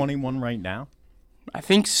is he State. 21 right now? I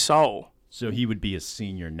think so. So he would be a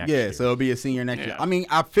senior next Yeah, year. so it'll be a senior next year. Yeah. I mean,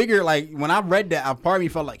 I figured when I read that, part of me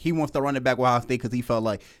felt like he wants to run it back with Ohio State because he felt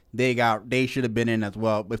like they should have been in as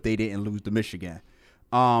well if they didn't lose to Michigan.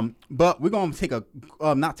 But we're gonna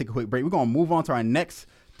not take a quick break. We're gonna move on to our next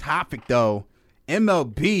topic though.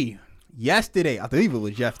 MLB yesterday, I believe it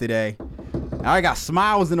was yesterday. I got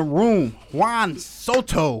smiles in the room. Juan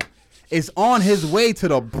Soto is on his way to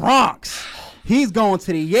the Bronx. He's going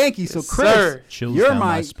to the Yankees. So Chris, sir. Chills you're down my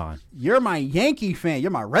my spine. You're my Yankee fan.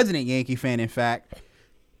 You're my resident Yankee fan, in fact.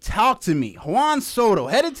 Talk to me. Juan Soto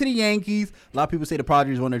headed to the Yankees. A lot of people say the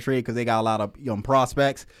Padres want to trade because they got a lot of young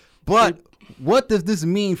prospects. But what does this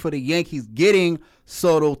mean for the Yankees getting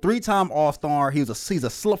Soto, 3-time All-Star. He's a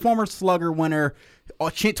former Slugger winner,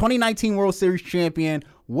 2019 World Series champion.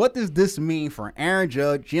 What does this mean for Aaron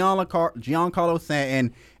Judge, Giancarlo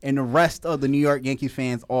Stanton, and the rest of the New York Yankees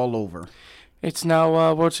fans all over? It's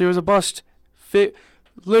now World Series a bust.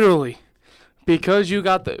 Literally. Because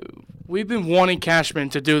we've been wanting Cashman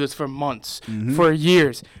to do this for months, for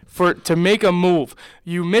years, to make a move.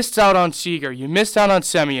 You missed out on Seager. You missed out on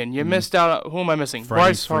Semien. You missed out on, who am I missing?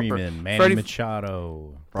 Bryce Freeman, Harper. Manny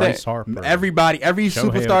Machado, Bryce Harper. Everybody, every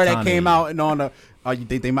Shohei superstar that Ohtani. came out and on the,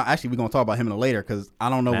 they might, actually, we're going to talk about him later because I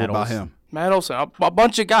don't know Matt about Olson. him. Matt Olson, a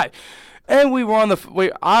bunch of guys. And we were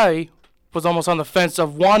I was almost on the fence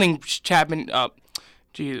of wanting Chapman,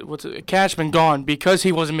 Cashman gone because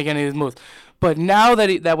he wasn't making any of his moves. But now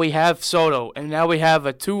that we have Soto, and now we have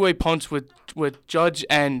a two-way punch with Judge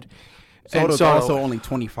and Soto's Soto. also only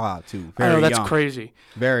 25 too. Very I know, that's young. crazy.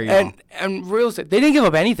 Very young. And real estate, they didn't give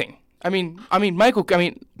up anything. Michael,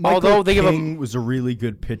 although they give up. King was a really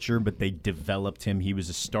good pitcher, but they developed him. He was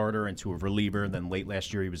a starter into a reliever. Then late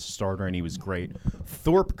last year, he was a starter, and he was great.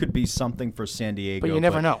 Thorpe could be something for San Diego. But you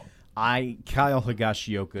never know. Kyle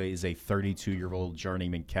Higashioka is a 32-year-old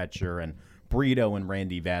journeyman catcher, and Brito and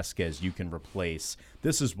Randy Vasquez you can replace.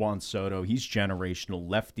 This is Juan Soto. He's generational.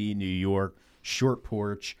 Lefty, New York, short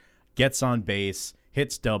porch, gets on base,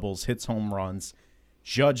 hits doubles, hits home runs.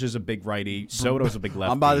 Judge is a big righty. Soto's a big lefty.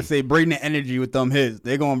 I'm about to say, bring the energy with them hits.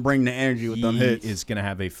 They're going to bring the energy with them hits. He is going to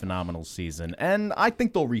have a phenomenal season, and I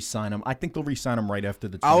think they'll re-sign him. I think they'll re-sign him right after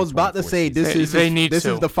the 2024 I was about to say, this is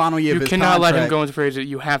the final year of his contract. You cannot let him go into free agency.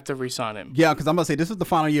 You have to re-sign him. Yeah, because I'm about to say, this is the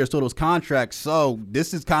final year of Soto's contract, so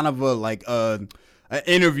this is kind of an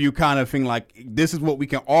interview kind of thing. Like, this is what we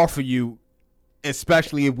can offer you,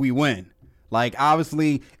 especially if we win. Like,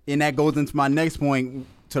 obviously, and that goes into my next point.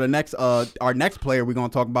 To the next, our next player we're gonna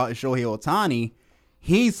talk about is Shohei Ohtani.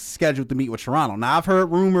 He's scheduled to meet with Toronto. Now I've heard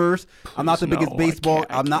rumors. I'm not the biggest baseball.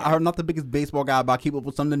 I'm not the biggest baseball guy, but I keep up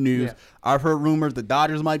with some of the news. Yeah. I've heard rumors the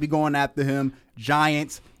Dodgers might be going after him.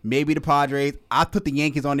 Giants, maybe the Padres. I put the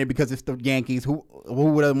Yankees on there because it's the Yankees. Who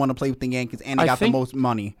would want to play with the Yankees? And they got the most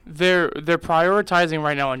money. They're prioritizing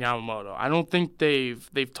right now on Yamamoto. I don't think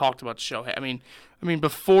they've talked about Shohei. I mean,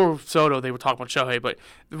 before Soto, they were talking about Shohei, but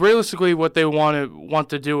realistically, what they want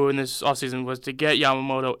to do in this offseason was to get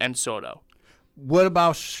Yamamoto and Soto. What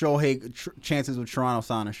about Shohei? Chances of Toronto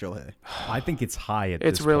signing Shohei? I think it's high at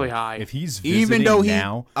It's this really point. high. If he's Even visiting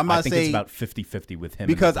though I think it's about 50-50 with him.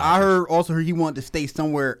 Because and the I Dodgers. heard he wanted to stay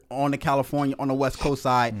somewhere on the West Coast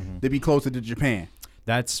side to be closer to Japan.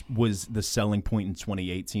 That was the selling point in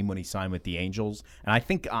 2018 when he signed with the Angels. And I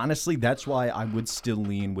think, honestly, that's why I would still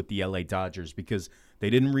lean with the LA Dodgers because they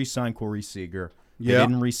didn't re-sign Corey Seager. They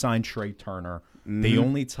didn't re-sign Trey Turner. The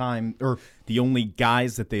only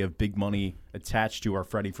guys that they have big money attached to are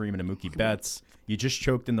Freddie Freeman and Mookie Betts. You just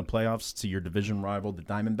choked in the playoffs to your division rival, the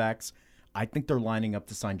Diamondbacks. I think they're lining up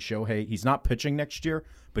to sign Shohei. He's not pitching next year,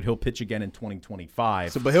 but he'll pitch again in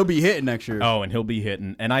 2025. But he'll be hitting next year. Oh, and he'll be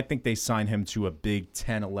hitting. And I think they sign him to a big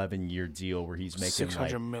 10, 11-year deal where he's making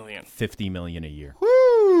 $600 million. $50 million a year.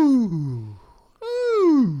 Woo!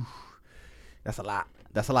 Woo! That's a lot.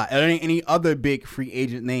 Are there any other big free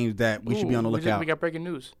agent names that we should be on the lookout? We got breaking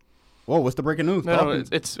news. Whoa, what's the breaking news? No,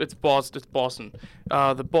 it's Boston.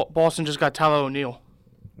 Boston just got Tyler O'Neill.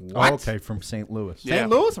 What? Okay, from St. Louis. Yeah. St.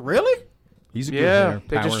 Louis? Really? He's a good Yeah, hitter,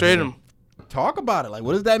 they power just traded hitter. him. Talk about it. Like,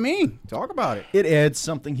 what does that mean? Talk about it. It adds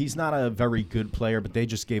something. He's not a very good player, but they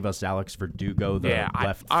just gave us Alex Verdugo, the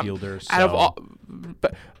left fielder.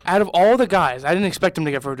 Out of all the guys, I didn't expect him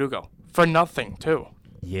to get Verdugo for nothing too.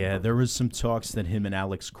 Yeah, there was some talks that him and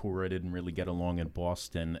Alex Cora didn't really get along in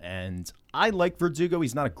Boston, and I like Verdugo.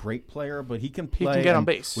 He's not a great player, but he can play. He can get on and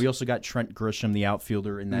base. We also got Trent Grisham, the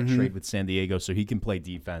outfielder, in that trade with San Diego, so he can play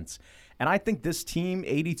defense. And I think this team,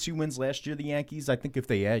 82 wins last year, the Yankees, I think if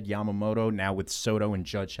they add Yamamoto, now with Soto and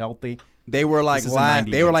Judge healthy, They were like This is a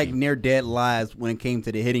 90 they were like team. near dead lies when it came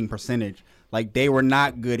to the hitting percentage. Like, they were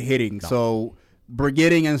not good hitting. So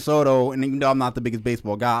Brigitte and Soto, and even though I'm not the biggest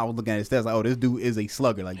baseball guy, I was looking at his stats like, oh, this dude is a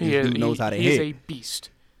slugger. Like, this dude knows how to hit. He's a beast.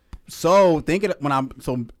 So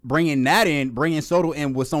bringing Soto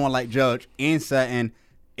in with someone like Judge and Sutton,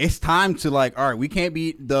 it's time to all right, we can't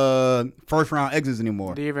be the first round exits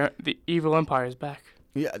anymore. The evil empire is back.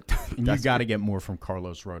 Yeah, and you got to get more from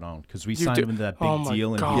Carlos Rodon because we signed him into that big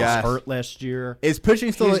deal, and he was Yes. hurt last year. Is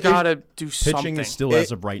pitching still? He's got to do something. Pitching is still,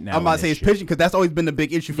 as of right now, I'm about an to say it's issue. pitching because that's always been the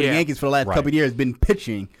big issue for the Yeah. Yankees for the last Right. couple of years. Been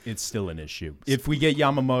pitching. It's still an issue. If we get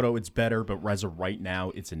Yamamoto, it's better, but as of right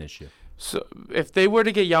now, it's an issue. So if they were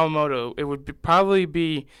to get Yamamoto, it would probably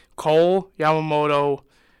be Cole, Yamamoto,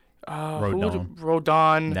 Rodon.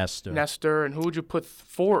 Rodon, Nestor. Nestor, and who would you put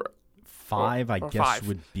for? 5, I or guess, 5.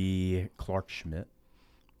 would be Clark Schmidt.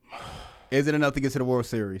 Is it enough to get to the World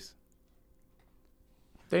Series?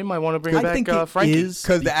 They might want to bring I back think it Frankie. is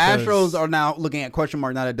Because the Astros are now looking at question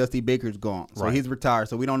mark now that Dusty Baker's gone. So Right. he's retired.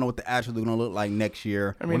 So we don't know what the Astros are going to look like next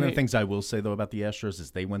year. I mean, One of the things I will say, though, about the Astros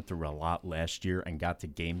is they went through a lot last year and got to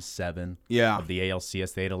Game 7 Yeah. of the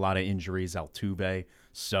ALCS. They had a lot of injuries, Altuve.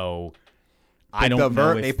 So I don't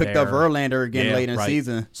know if They picked up they're- Verlander again late in the right.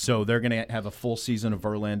 season. So they're going to have a full season of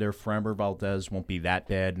Verlander. Framber Valdez won't be that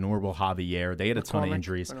bad, nor will Javier. They had a ton of McCormick.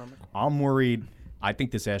 injuries. McCormick. I'm worried. I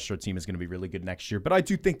think this Astro team is going to be really good next year. But I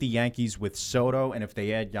do think the Yankees with Soto, and if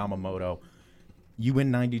they add Yamamoto, you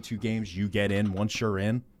win 92 games, you get in. Once you're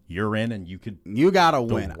in, and you could. You got to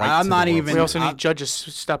Go win. right I'm to not the World even. we also I- need Judges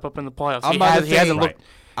to step up in the playoffs. I'm He, about to has, he say, hasn't right. looked.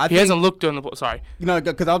 I He think- hasn't looked during the. Sorry. You know,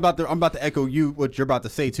 because I'm about to echo what you're about to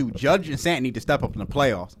say too. Judge and Stanton need to step up in the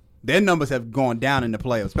playoffs. Their numbers have gone down in the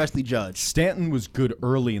playoffs, especially Judge. Stanton was good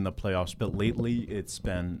early in the playoffs, but lately it's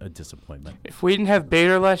been a disappointment. If we didn't have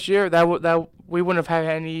Bader last year, that we wouldn't have had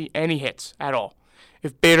any hits at all.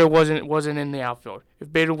 If Bader wasn't in the outfield,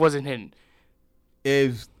 if Bader wasn't hitting,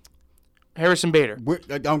 Is Harrison Bader.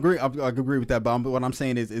 I agree with that, but what I'm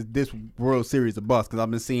saying is this World Series a bust? Because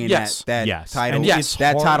I've been seeing Yes. that Yes. title. And yes,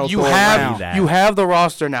 that hard- title. You thrown have around. that. you have the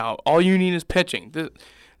roster now. All you need is pitching.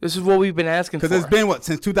 This is what we've been asking for. Because it's been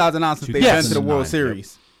since 2009 since they've been to the World 2009,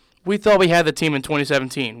 Series. We thought we had the team in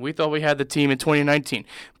 2017. We thought we had the team in 2019.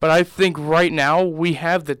 But I think right now we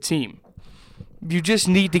have the team. You just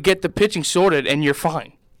need to get the pitching sorted, and you're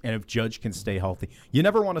fine. And if Judge can stay healthy, you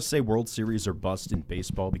never want to say World Series or bust in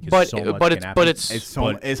baseball because But- so much but can it's- happen. but it's-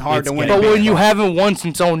 It's hard to win. But getting when you there. haven't won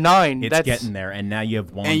since 2009, It's that's getting there, and now you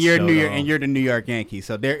have Juan and you're Soto. the New York Yankees,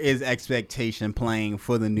 so there is expectation playing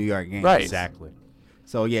for the New York Yankees. Right. Exactly.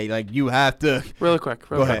 So yeah, like you have to. really quick.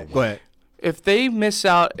 Go ahead. If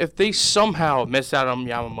they somehow miss out on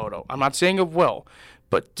Yamamoto, I'm not saying it will,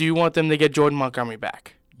 but do you want them to get Jordan Montgomery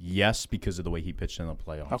back? Yes, because of the way he pitched in the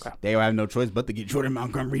playoffs. Okay. They will have no choice but to get Jordan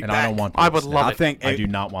Montgomery And back. I don't want. I Blake would Snell. love I it. think I do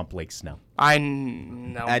not want Blake Snell.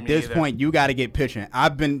 At this point, you got to get pitching.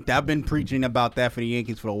 I've been preaching about that for the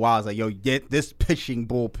Yankees for a while. It's like, yo, this pitching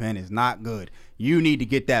bullpen is not good. You need to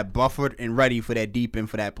get that buffered and ready for that deep end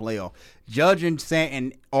for that playoff. Judge and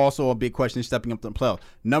Stanton also a big question stepping up to the playoff.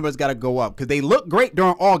 Numbers got to go up because they look great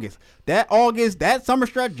during August. That summer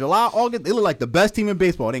stretch, July, August, they look like the best team in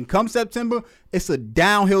baseball. Then come September, it's a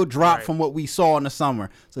downhill drop from what we saw in the summer.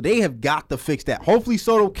 So they have got to fix that. Hopefully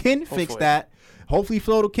Soto can fix that. Hopefully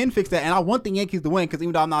Soto can fix that, and I want the Yankees to win because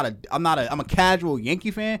even though I'm a casual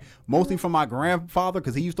Yankee fan, mostly from my grandfather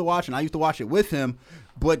because he used to watch and I used to watch it with him.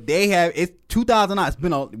 But it's 2009. It's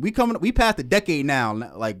been we passed a decade now.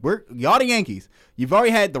 Like y'all the Yankees. You've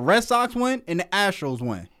already had the Red Sox win and the Astros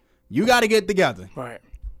win. You got to get together. Right.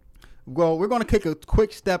 Well, we're going to kick a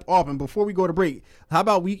quick step off, and before we go to break, how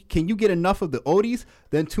about can you get enough of the oldies?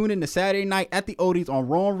 Then tune in to Saturday night at the oldies on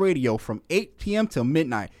Raw Radio from 8 p.m. till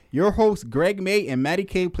midnight. Your hosts, Greg May and Matty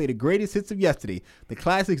K, play the greatest hits of yesterday, the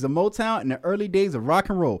classics of Motown and the early days of rock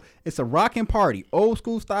and roll. It's a rockin' party, old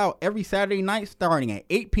school style, every Saturday night starting at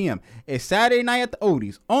 8 p.m. It's Saturday night at the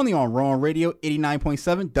oldies, only on Raw Radio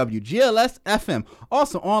 89.7 WGLS FM.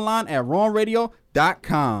 Also online at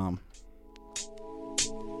rawradio.com.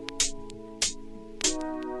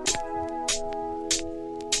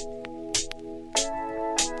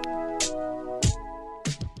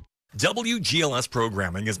 WGLS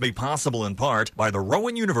programming is made possible in part by the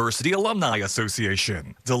Rowan University Alumni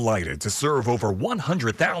Association. Delighted to serve over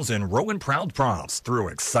 100,000 Rowan Proud Profs through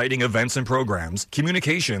exciting events and programs,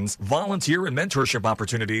 communications, volunteer and mentorship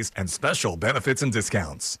opportunities, and special benefits and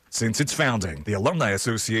discounts. Since its founding, the Alumni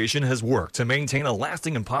Association has worked to maintain a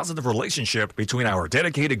lasting and positive relationship between our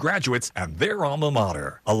dedicated graduates and their alma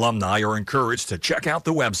mater. Alumni are encouraged to check out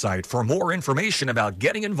the website for more information about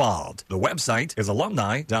getting involved. The website is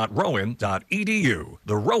alumni.rowan.edu.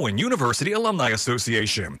 The Rowan University Alumni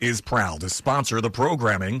Association is proud to sponsor the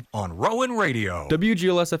programming on Rowan Radio.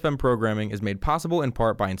 WGLS FM programming is made possible in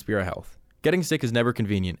part by Inspira Health. Getting sick is never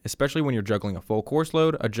convenient, especially when you're juggling a full course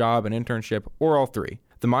load, a job, an internship, or all three.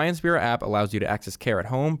 The My Inspira app allows you to access care at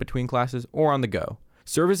home, between classes, or on the go.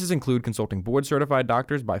 Services include consulting board-certified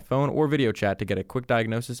doctors by phone or video chat to get a quick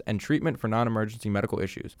diagnosis and treatment for non-emergency medical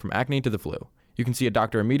issues, from acne to the flu. You can see a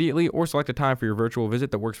doctor immediately or select a time for your virtual visit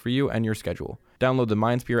that works for you and your schedule. Download the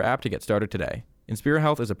MyInspira app to get started today. Inspira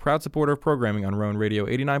Health is a proud supporter of programming on Rowan Radio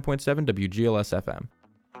 89.7 WGLS FM.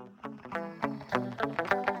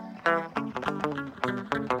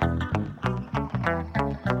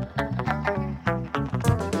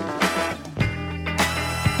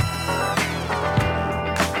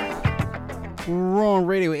 We're on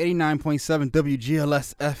radio 89.7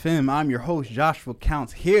 WGLS FM. I'm your host, Joshua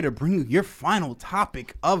Counts, here to bring you your final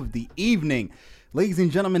topic of the evening. Ladies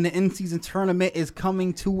and gentlemen, the in-season tournament is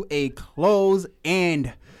coming to a close,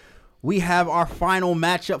 and we have our final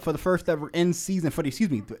matchup for the first ever in-season,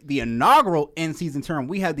 the inaugural in-season term.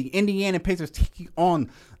 We have the Indiana Pacers taking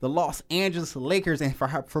on the Los Angeles Lakers, and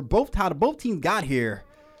for both how both teams got here,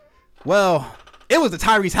 well, it was the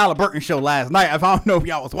Tyrese Halliburton show last night. If I don't know if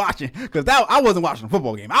y'all was watching, because I wasn't watching a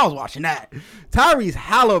football game. I was watching that. Tyrese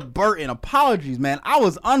Halliburton, apologies, man. I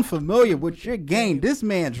was unfamiliar with your game. This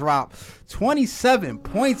man dropped 27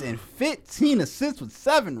 points and 15 assists with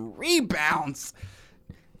 7 rebounds.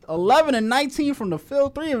 11 and 19 from the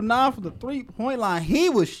field, 3 of 9 from the three-point line. He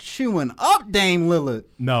was chewing up Dame Lillard.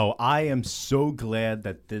 No, I am so glad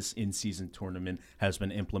that this in-season tournament has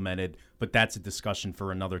been implemented, but that's a discussion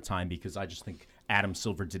for another time because I just think Adam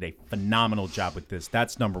Silver did a phenomenal job with this.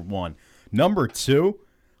 That's number one. Number two,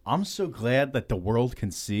 I'm so glad that the world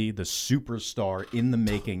can see the superstar in the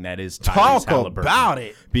making that is Tyrese Halliburton. Talk about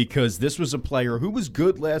it. Because this was a player who was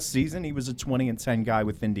good last season. He was a 20-10 guy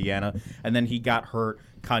with Indiana, and then he got hurt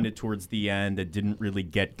kind of towards the end and didn't really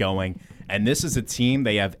get going. And this is a team,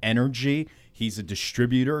 they have energy. He's a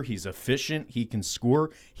distributor. He's efficient. He can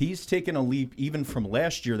score. He's taken a leap even from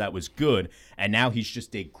last year that was good, and now he's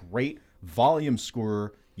just a great volume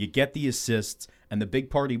scorer. You get the assists, and the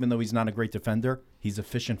big part, even though he's not a great defender, he's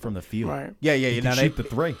efficient from the field. Right. Yeah. He can shoot the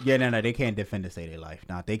three. Yeah, no, they can't defend to save their life.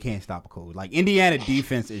 No, they can't stop a code. Like, Indiana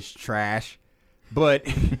defense is trash. But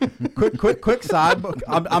quick side.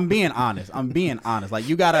 I'm being honest. Like,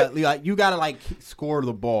 you gotta score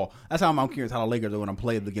the ball. That's how I'm curious how the Lakers are when I'm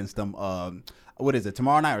playing against them. What is it,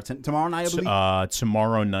 tomorrow night or tomorrow night? I believe.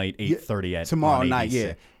 Tomorrow night, 8:30 at tomorrow on night. ABC.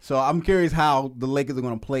 Yeah. So I'm curious how the Lakers are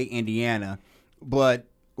going to play Indiana. But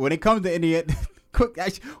when it comes to Indiana,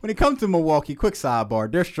 when it comes to Milwaukee, quick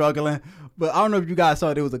sidebar, they're struggling. But I don't know if you guys saw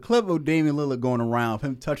it. There was a clip of Damian Lillard going around of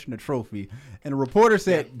him touching the trophy, and the reporter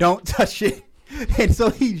said, "Don't touch it." And so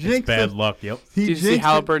he jinxed Bad him. luck, yep. Did you see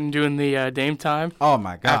Halliburton doing the Dame time? Oh,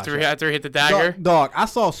 my gosh. After he hit the dagger? Dog, I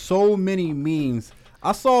saw so many memes.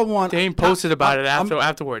 I saw one. Dame posted about it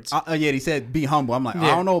afterwards. Yeah, he said, be humble. I'm like, Yeah. I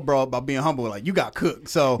don't know, bro, about being humble. Like, you got cooked.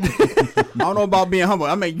 So, I don't know about being humble.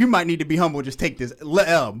 I mean, you might need to be humble. Just take this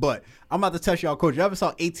L. But I'm about to touch y'all, coach. You ever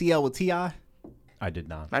saw ATL with T.I.? I did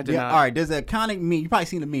not. I did not. All right, there's an iconic meme. You probably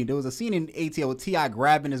seen the meme. There was a scene in ATL with T.I.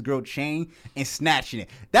 grabbing his girl chain and snatching it.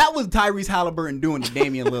 That was Tyrese Halliburton doing to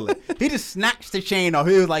Damian Lillard. He just snatched the chain off.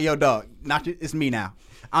 He was like, yo, dog, it's me now.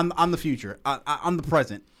 I'm the future. I'm the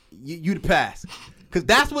present. You the past. Because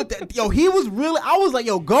that's what, he was really, I was like,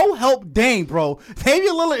 yo, go help Dame, bro.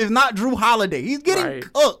 Damian Lillard is not Drew Holiday. He's getting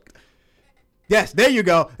cooked. Yes, there you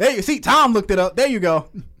go. See, Tom looked it up. There you go.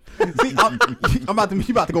 See, I'm about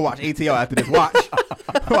to go watch ATL after this. Watch.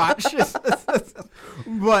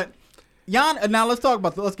 But now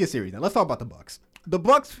let's get serious. Now let's talk about the Bucks. The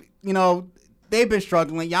Bucks, they've been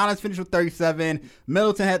struggling. Giannis finished with 37.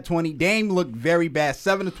 Middleton had 20. Dame looked very bad,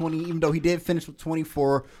 7 of 20, even though he did finish with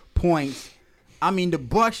 24 points. I mean, the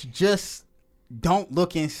Bucks just don't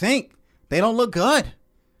look in sync. They don't look good.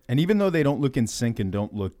 And even though they don't look in sync and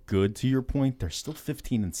don't look good, to your point, they're still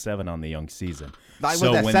 15-7 on the young season. Like,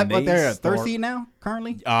 so was that when they're a third seed now,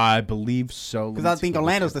 currently? I believe so. Because I think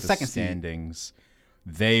Orlando's the second standings.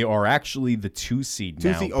 They are actually the 2 seed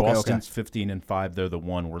now. Boston's 15-5. They're the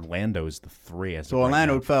 1. Orlando's the 3. So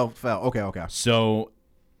Orlando fell. Okay. So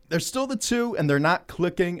they're still the 2, and they're not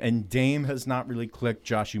clicking, and Dame has not really clicked.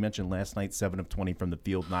 Josh, you mentioned last night, 7 of 20 from the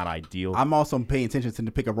field, not ideal. I'm also paying attention to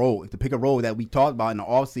the pick and roll. The pick and roll that we talked about in the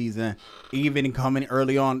offseason, even coming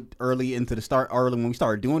early into the start, early when we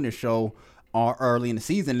started doing this show early in the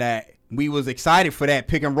season, that we was excited for that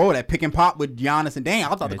pick and roll, that pick and pop with Giannis and Dame. I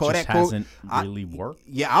was about to call that hasn't really worked.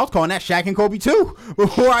 Yeah, I was calling that Shaq and Kobe too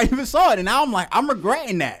before I even saw it, and now I'm like, I'm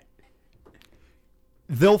regretting that.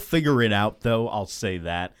 They'll figure it out, though. I'll say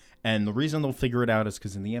that. And the reason they'll figure it out is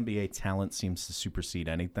because in the NBA, talent seems to supersede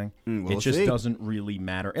anything. It just doesn't really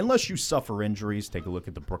matter. Unless you suffer injuries. Take a look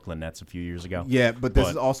at the Brooklyn Nets a few years ago. Yeah, but this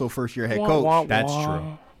is also first-year head coach. That's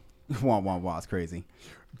true. Wah, it's crazy.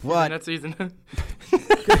 But that season.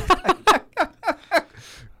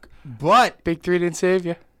 But Big 3 didn't save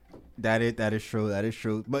you. That is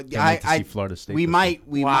true. But I see Florida State. We might.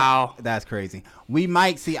 Wow. That's crazy. We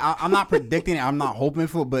might see. I'm not predicting it. I'm not hoping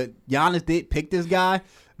for it. But Giannis did pick this guy.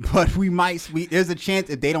 But we might. There's a chance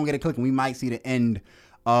if they don't get a click, we might see the end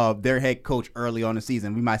of their head coach early on the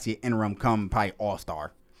season. We might see an interim come, probably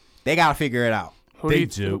all-star. They gotta figure it out. They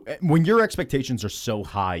do. When your expectations are so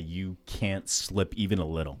high, you can't slip even a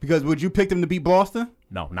little. Because would you pick them to beat Boston?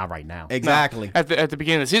 No, not right now. Exactly. No, at the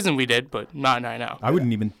beginning of the season we did, but not right now. I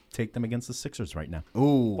wouldn't even take them against the Sixers right now.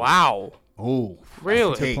 Ooh. Wow. Ooh.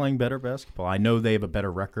 Really? They're playing better basketball. I know they have a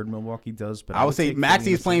better record, Milwaukee does, but I would say take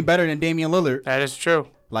Maxey is playing better than Damian Lillard. That is true.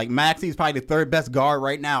 Like, Maxey is probably the third best guard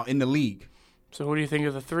right now in the league. So who do you think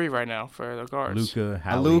of the three right now for the guards? Luka,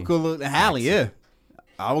 Hallie, yeah.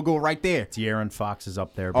 I will go right there. De'Aaron Fox is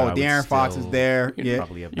up there. Oh, De'Aaron Fox is there. Yeah.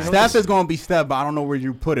 Steph is going to be Steph, but I don't know where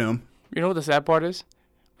you put him. You know what the sad part is?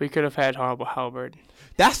 We could have had Halliburton.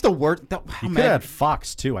 That's the worst. You could have had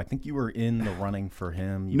Fox, too. I think you were in the running for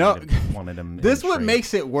him. You No. might have wanted him. This is what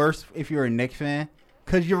makes it worse if you're a Knicks fan.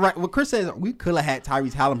 Because you're right. What Chris says, we could have had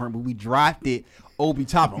Tyrese Halliburton, but we drafted Obi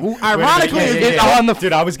Toppin, who ironically is on the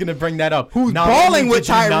Dude, I was going to bring that up. Who's not balling only with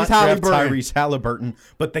did you not Tyrese draft Halliburton. Tyrese Halliburton,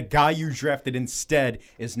 but the guy you drafted instead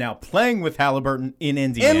is now playing with Halliburton in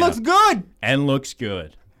Indiana. It looks good. And looks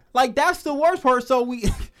good. Like, that's the worst part. So we,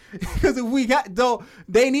 because if we got, though,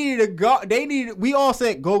 they needed a guard. We all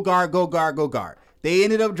said, go guard, go guard, go guard. They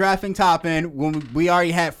ended up drafting Toppin when we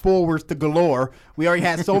already had forwards to galore. We already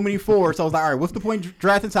had so many forwards. So I was like, all right, what's the point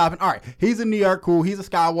drafting Toppin? All right, he's in New York, cool. He's a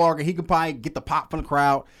Skywalker. He could probably get the pop from the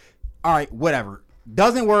crowd. All right, whatever.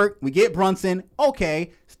 Doesn't work. We get Brunson.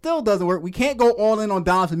 Okay, still doesn't work. We can't go all in on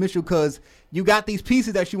Donovan Mitchell because you got these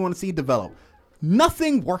pieces that you want to see develop.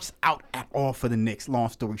 Nothing works out at all for the Knicks, long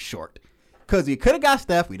story short. Because you could have got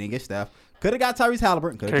Steph. We didn't get Steph. Could have got Tyrese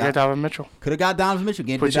Halliburton. Could have got Donovan Mitchell. Could have got Donovan Mitchell.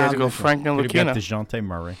 But you had to go Frank Could have got Ntilikina. DeJounte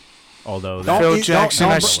Murray. Although Phil Jackson,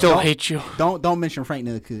 I still hate you. Don't mention Frank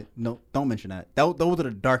Ntilikina. No, don't mention that. Those are the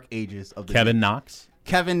dark ages of the Kevin Knox.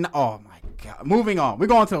 Oh my God. Moving on. We're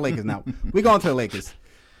going to the Lakers now. We're going to the Lakers.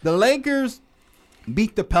 The Lakers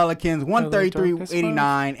beat the Pelicans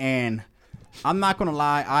 133-89, and I'm not going to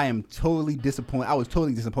lie, I am totally disappointed. I was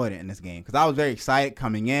totally disappointed in this game because I was very excited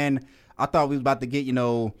coming in. I thought we was about to get,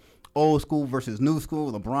 old school versus new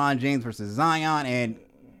school, LeBron James versus Zion. And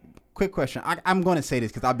quick question, I'm going to say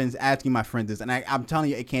this because I've been asking my friends this, and I'm telling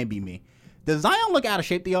you, it can't be me. Does Zion look out of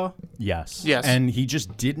shape to y'all? Yes. Yes. And he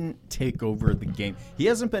just didn't take over the game. He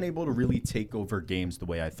hasn't been able to really take over games the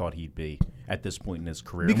way I thought he'd be at this point in his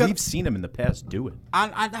career. Because and we've seen him in the past do it.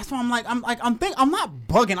 That's why I'm not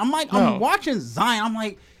bugging. I'm watching Zion. I'm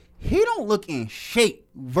like, he don't look in shape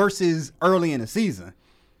versus early in the season.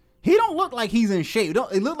 He don't look like he's in shape.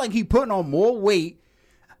 It look like he's putting on more weight,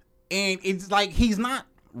 and it's like he's not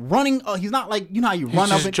running. He's not like, how you run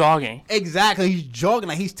He's up just and jogging. Exactly, he's jogging.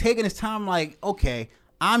 Like, he's taking his time. Like, okay,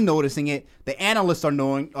 I'm noticing it. The analysts are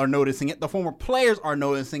noticing it. The former players are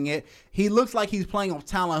noticing it. He looks like he's playing on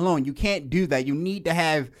talent alone. You can't do that. You need to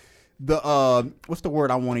have the what's the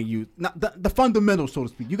word I want to use? Not the fundamentals, so to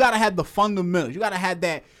speak. You got to have the fundamentals. You got to have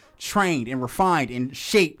that trained and refined and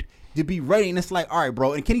shaped to be ready. And it's like, all right,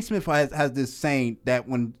 bro. And Kenny Smith has this saying that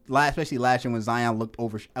especially last year when Zion looked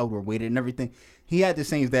overweighted and everything, he had this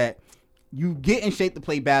saying that you get in shape to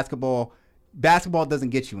play basketball. Basketball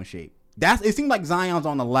doesn't get you in shape. It seems like Zion's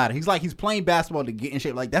on the ladder. He's playing basketball to get in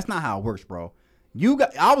shape. Like, that's not how it works, bro.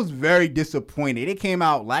 I was very disappointed. It came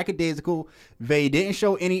out lackadaisical. They didn't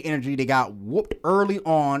show any energy. They got whooped early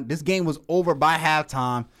on. This game was over by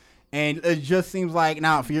halftime. And it just seems like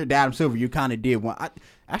now for your Adam Silver, you kind of did one.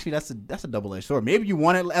 Actually, that's a double-edged sword. Maybe you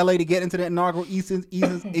wanted LA to get into the inaugural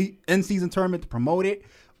in-season tournament to promote it,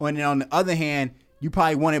 and then on the other hand, you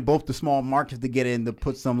probably wanted both the small markets to get in to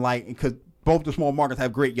put some light, because both the small markets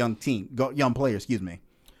have great young players. Excuse me.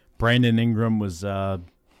 Brandon Ingram was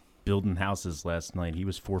building houses last night. He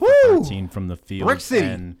was 4 for 13 from the field. Brick City.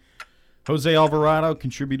 And Jose Alvarado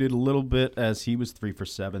contributed a little bit as he was 3 for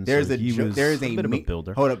 7. There is a bit of a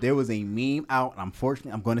builder. Hold up, there was a meme out. And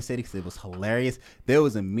unfortunately, I'm going to say this because it was hilarious. There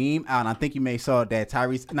was a meme out, and I think you may saw that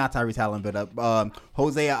not Tyrese Allen, but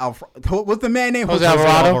Jose. What's the man name? Jose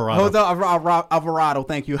Alvarado. Jose Alvarado.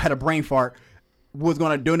 Thank you. Had a brain fart. Was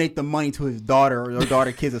going to donate the money to his daughter or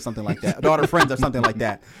daughter kids or something like that, daughter friends or something like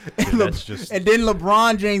that. And then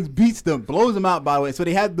LeBron James beats them, blows them out. By the way, so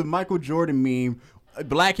they had the Michael Jordan meme,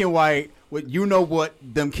 black and white with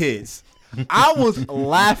them kids. I was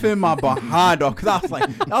laughing my behind off because I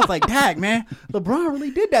was like, Dad, man, LeBron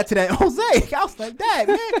really did that to that Jose. I was like, Dad,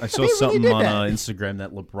 man, I saw something on Instagram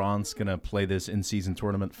that LeBron's gonna play this in-season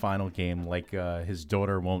tournament final game like his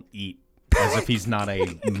daughter won't eat. As if he's not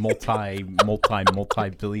a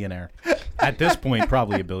multi-billionaire. At this point,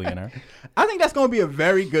 probably a billionaire. I think that's going to be a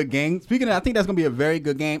very good game. I think that's going to be a very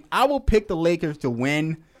good game. I will pick the Lakers to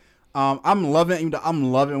win. I'm loving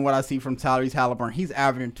what I see from Tyrese Halliburton. He's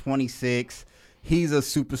averaging 26. He's a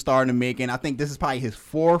superstar in the making. I think this is probably his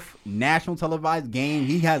 4th national televised game.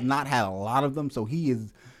 He has not had a lot of them, so he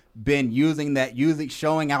has been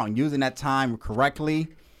showing out and using that time correctly.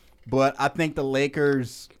 But I think the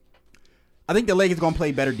Lakers going to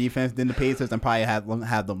play better defense than the Pacers and probably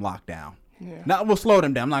have them locked down. Yeah. Now, we'll slow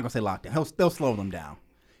them down. I'm not going to say locked down. They'll slow them down.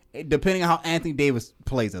 Depending on how Anthony Davis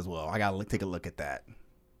plays as well. I got to take a look at that.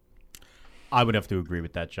 I would have to agree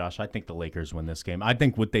with that, Josh. I think the Lakers win this game. I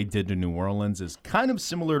think what they did to New Orleans is kind of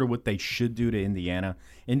similar to what they should do to Indiana.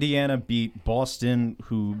 Indiana beat Boston,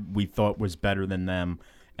 who we thought was better than them.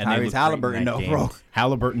 And Tyrese Halliburton, though, bro.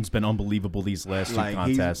 Halliburton's been unbelievable these last two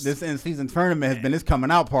contests. This in-season tournament has been his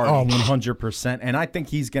coming out party. Oh, 100%. And I think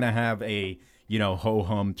he's going to have a,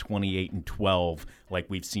 ho-hum 28-12 like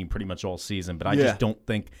we've seen pretty much all season. But I just don't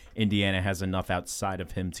think Indiana has enough outside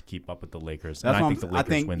of him to keep up with the Lakers. And I think the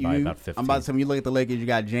Lakers win by about 15. I'm about to say, when you look at the Lakers, you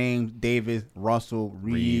got James, Davis, Russell,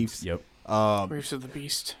 Reeves. Yep. Reeves of the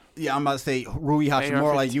Beast. Yeah, I'm about to say Rui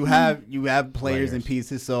Hachimura. Like, you have players and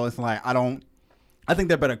pieces, so it's like I think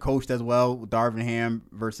they're better coached as well with Darvin Ham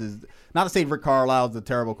versus, not to say Rick Carlisle's a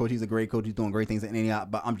terrible coach. He's a great coach. He's doing great things in Indiana.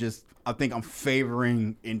 But I think I'm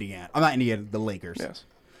favoring Indiana. I'm not Indiana, the Lakers. Yes.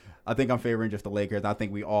 I think I'm favoring just the Lakers. I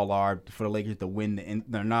think we all are for the Lakers to win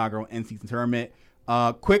the inaugural in-season tournament.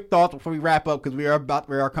 Quick thoughts before we wrap up because we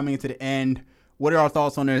are coming into the end. What are our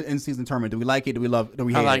thoughts on the in-season tournament? Do we like it? Do we hate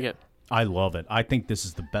it? I like it. I love it. I think this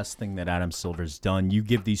is the best thing that Adam Silver's done. You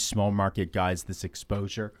give these small market guys this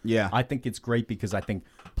exposure. Yeah. I think it's great because I think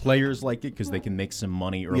players like it because they can make some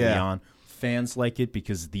money early on. Fans like it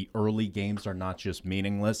because the early games are not just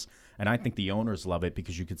meaningless. And I think the owners love it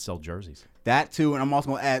because you could sell jerseys. That too, and I'm also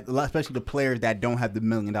going to add, especially the players that don't have the $1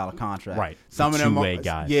 million contract. Right. Some of them two-way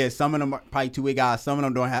guys. Yeah, some of them are probably two-way guys. Some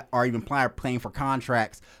of them are even playing for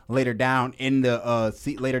contracts later down in the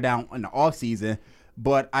off season.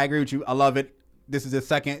 But I agree with you. I love it. This is the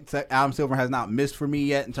second. Adam Silver has not missed for me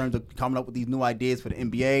yet in terms of coming up with these new ideas for the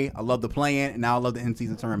NBA. I love the play-in, and now I love the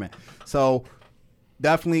in-season tournament. So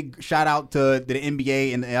definitely shout out to the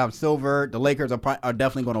NBA and Adam Silver. The Lakers are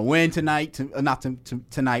definitely going to win tonight.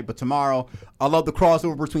 Tonight, but tomorrow. I love the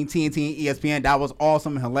crossover between TNT and ESPN. That was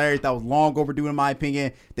awesome and hilarious. That was long overdue in my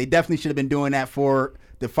opinion. They definitely should have been doing that for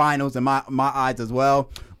the finals in my eyes as well.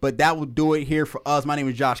 But that will do it here for us. My name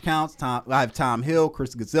is Josh Counts. I have Tom Hill,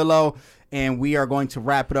 Chris Gazzillo, and we are going to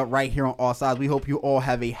wrap it up right here on Offsides. We hope you all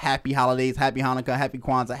have a happy holidays, happy Hanukkah, happy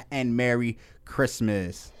Kwanzaa, and Merry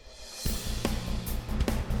Christmas.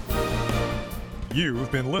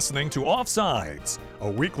 You've been listening to Offsides, a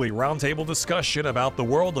weekly roundtable discussion about the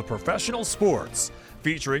world of professional sports,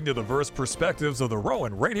 featuring the diverse perspectives of the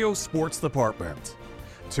Rowan Radio Sports Department.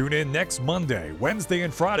 Tune in next Monday, Wednesday,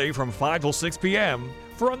 and Friday from 5 till 6 p.m.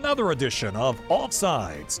 for another edition of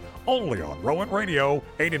Offsides, only on Rowan Radio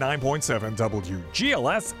 89.7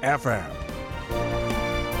 WGLS FM.